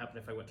what would happen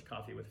if I went to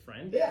coffee with a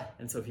friend. Yeah.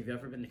 And so if you've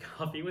ever been to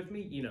coffee with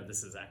me,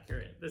 this is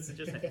accurate. This is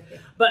just it.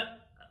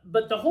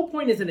 But the whole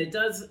point is, and it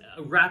does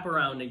wrap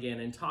around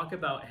again and talk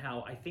about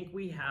how I think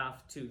we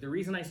have to, the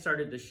reason I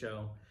started this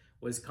show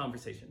was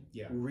conversation.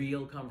 Yeah.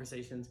 Real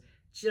conversations.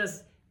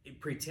 Just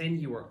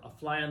pretend you are a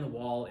fly on the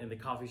wall in the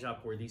coffee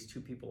shop where these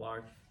two people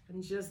are,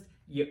 and just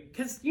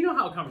because you know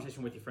how a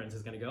conversation with your friends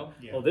is going to go.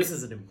 Yeah. Oh, this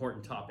is an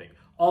important topic.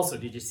 Also,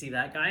 did you see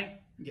that guy?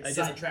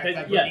 Sidetracked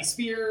by Britney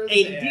Spears.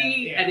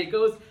 And it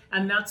goes,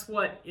 and that's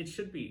what it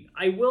should be.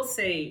 I will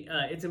say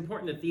it's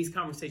important that these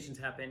conversations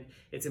happen.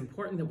 It's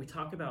important that we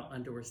talk about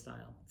underwear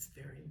style. It's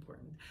very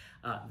important.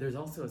 There's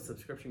also a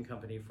subscription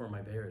company for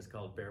my bears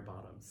called Bear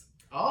Bottoms.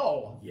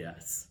 Oh.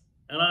 Yes.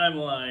 And I'm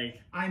like...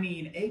 A+ on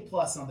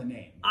the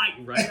name. I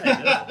know.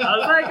 I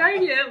was like, I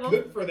get it.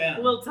 Good for them.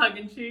 A little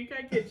tongue-in-cheek,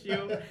 I get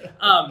you.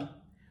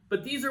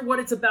 But these are what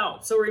it's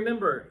about. So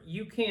remember,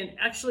 you can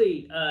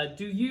actually,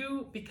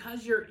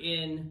 because you're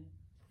in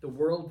the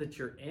world that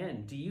you're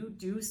in, do you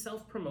do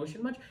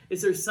self-promotion much?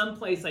 Is there some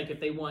place, like if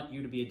they want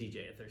you to be a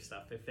DJ at their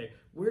stuff,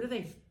 where do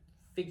they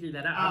figure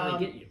that out? How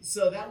do they get you?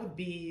 So that would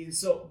be,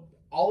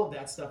 all of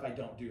that stuff I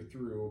don't do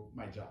through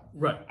my job.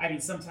 Right. I mean,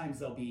 sometimes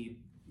there'll be,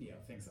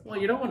 things that...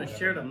 Well, you don't want to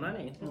share the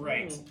money.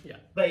 Right. Yeah.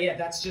 But yeah,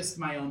 that's just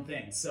my own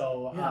thing.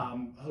 So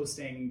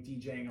hosting,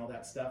 DJing, all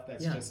that stuff,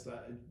 that's just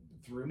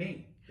through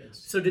me.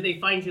 So do they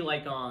find you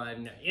like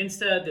on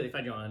Insta? Do they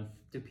find you on...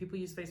 Do people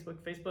use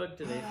Facebook?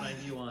 Do they find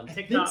you on TikTok?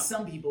 I think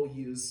some people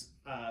use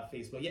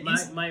Facebook. Yeah,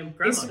 my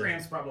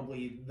Instagram's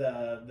probably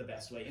the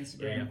best way.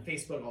 Instagram,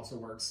 Facebook also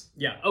works.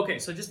 Yeah. Okay.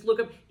 So just look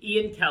up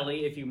Ian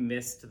Kelly if you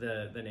missed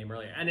the name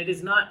earlier, and it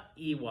is not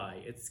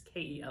EY. It's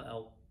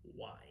KELLY.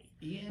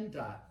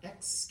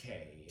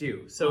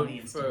 Ian.xk. So on the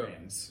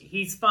Instagrams.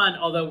 He's fun.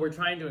 Although we're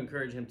trying to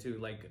encourage him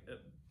to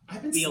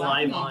I've been be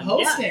alive on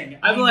posting. Yeah.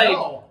 I'm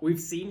like, we've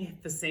seen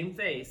the same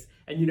face,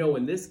 and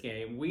in this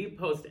game we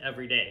post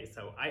every day,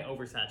 so I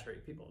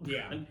oversaturate people.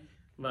 Yeah.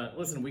 But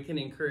listen, we can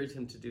encourage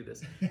him to do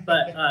this.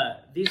 But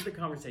these are the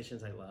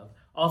conversations I love.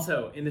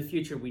 Also, in the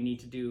future, we need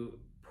to do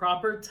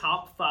proper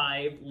top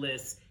 5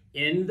 lists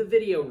in the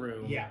video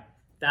room. Yeah.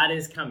 That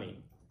is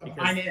coming.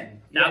 I'm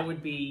in. That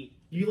would be...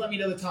 You let me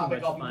know the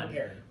topic, I'll be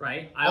prepared.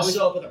 Right? I'll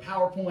show up with a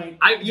PowerPoint.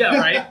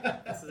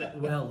 Right? This is it.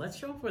 Well, let's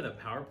show up with a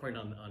PowerPoint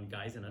on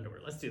guys in underwear.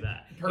 Let's do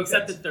that. Perfect.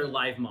 Except that they're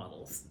live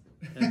models.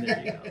 And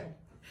there you go.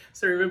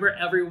 So remember,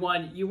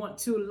 everyone, you want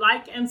to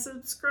like and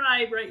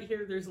subscribe right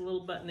here. There's a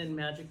little button in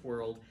Magic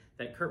World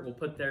that Kurt will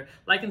put there.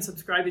 Like and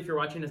subscribe if you're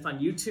watching us on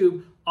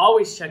YouTube.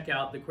 Always check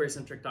out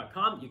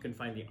thequeercentric.com. You can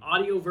find the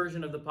audio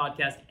version of the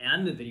podcast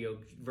and the video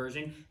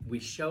version. We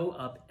show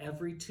up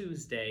every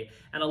Tuesday.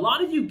 And a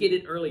lot of you get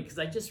it early because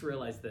I just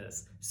realized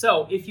this.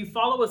 So if you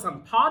follow us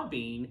on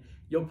Podbean,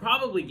 you'll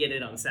probably get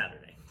it on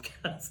Saturday.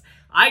 Because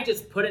I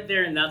just put it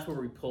there and that's where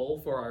we pull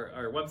for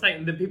our website.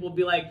 And then people will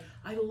be like,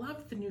 I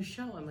love the new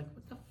show. I'm like,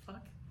 what the fuck?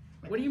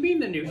 What do you mean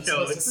the new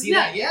show? See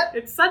that yet?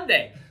 It's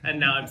Sunday. And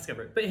now I've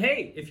discovered it. But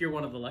hey, if you're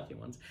one of the lucky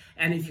ones,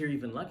 and if you're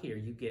even luckier,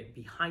 you get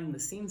behind the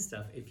scenes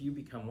stuff if you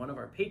become one of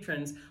our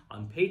patrons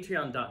on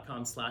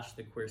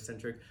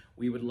patreon.com/thequeercentric.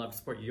 We would love to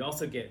support you. You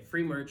also get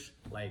free merch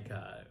like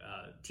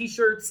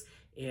t-shirts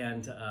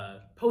and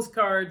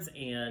postcards,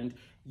 and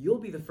you'll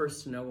be the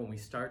first to know when we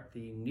start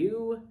the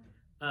new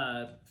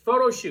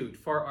photo shoot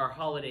for our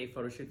holiday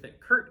photo shoot that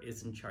Kurt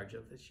is in charge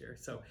of this year.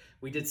 So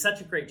we did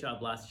such a great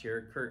job last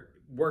year. Kurt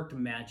worked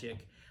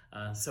magic.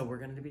 So we're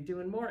going to be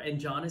doing more. And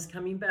John is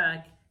coming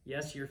back.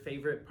 Yes, your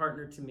favorite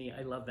partner to me.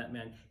 I love that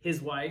man.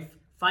 His wife,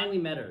 finally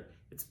met her.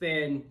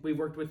 We've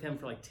worked with him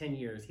for like 10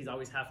 years. He's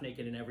always half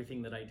naked in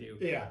everything that I do.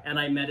 Yeah. And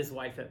I met his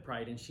wife at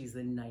Pride and she's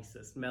the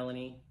nicest.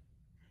 Melanie,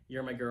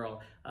 you're my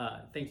girl.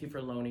 Thank you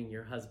for loaning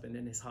your husband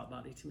and his hot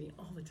body to me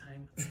all the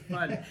time. It's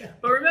fun.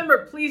 But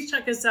remember, please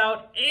check us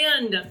out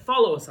and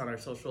follow us on our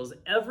socials.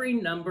 Every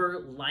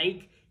number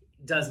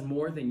does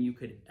more than you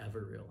could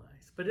ever realize.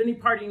 But any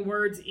parting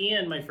words,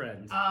 Ian, my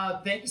friend?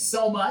 Thank you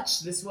so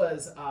much. This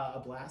was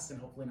a blast and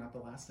hopefully not the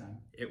last time.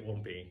 It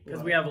won't be,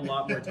 because we have a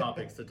lot more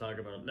topics to talk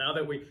about. Now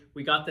that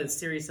we got the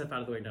serious stuff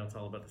out of the way, now it's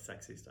all about the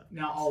sexy stuff.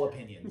 Now all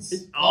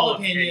opinions. all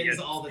opinions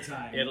all the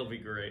time. It'll be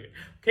great.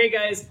 Okay,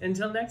 guys,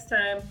 until next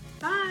time.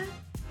 Bye.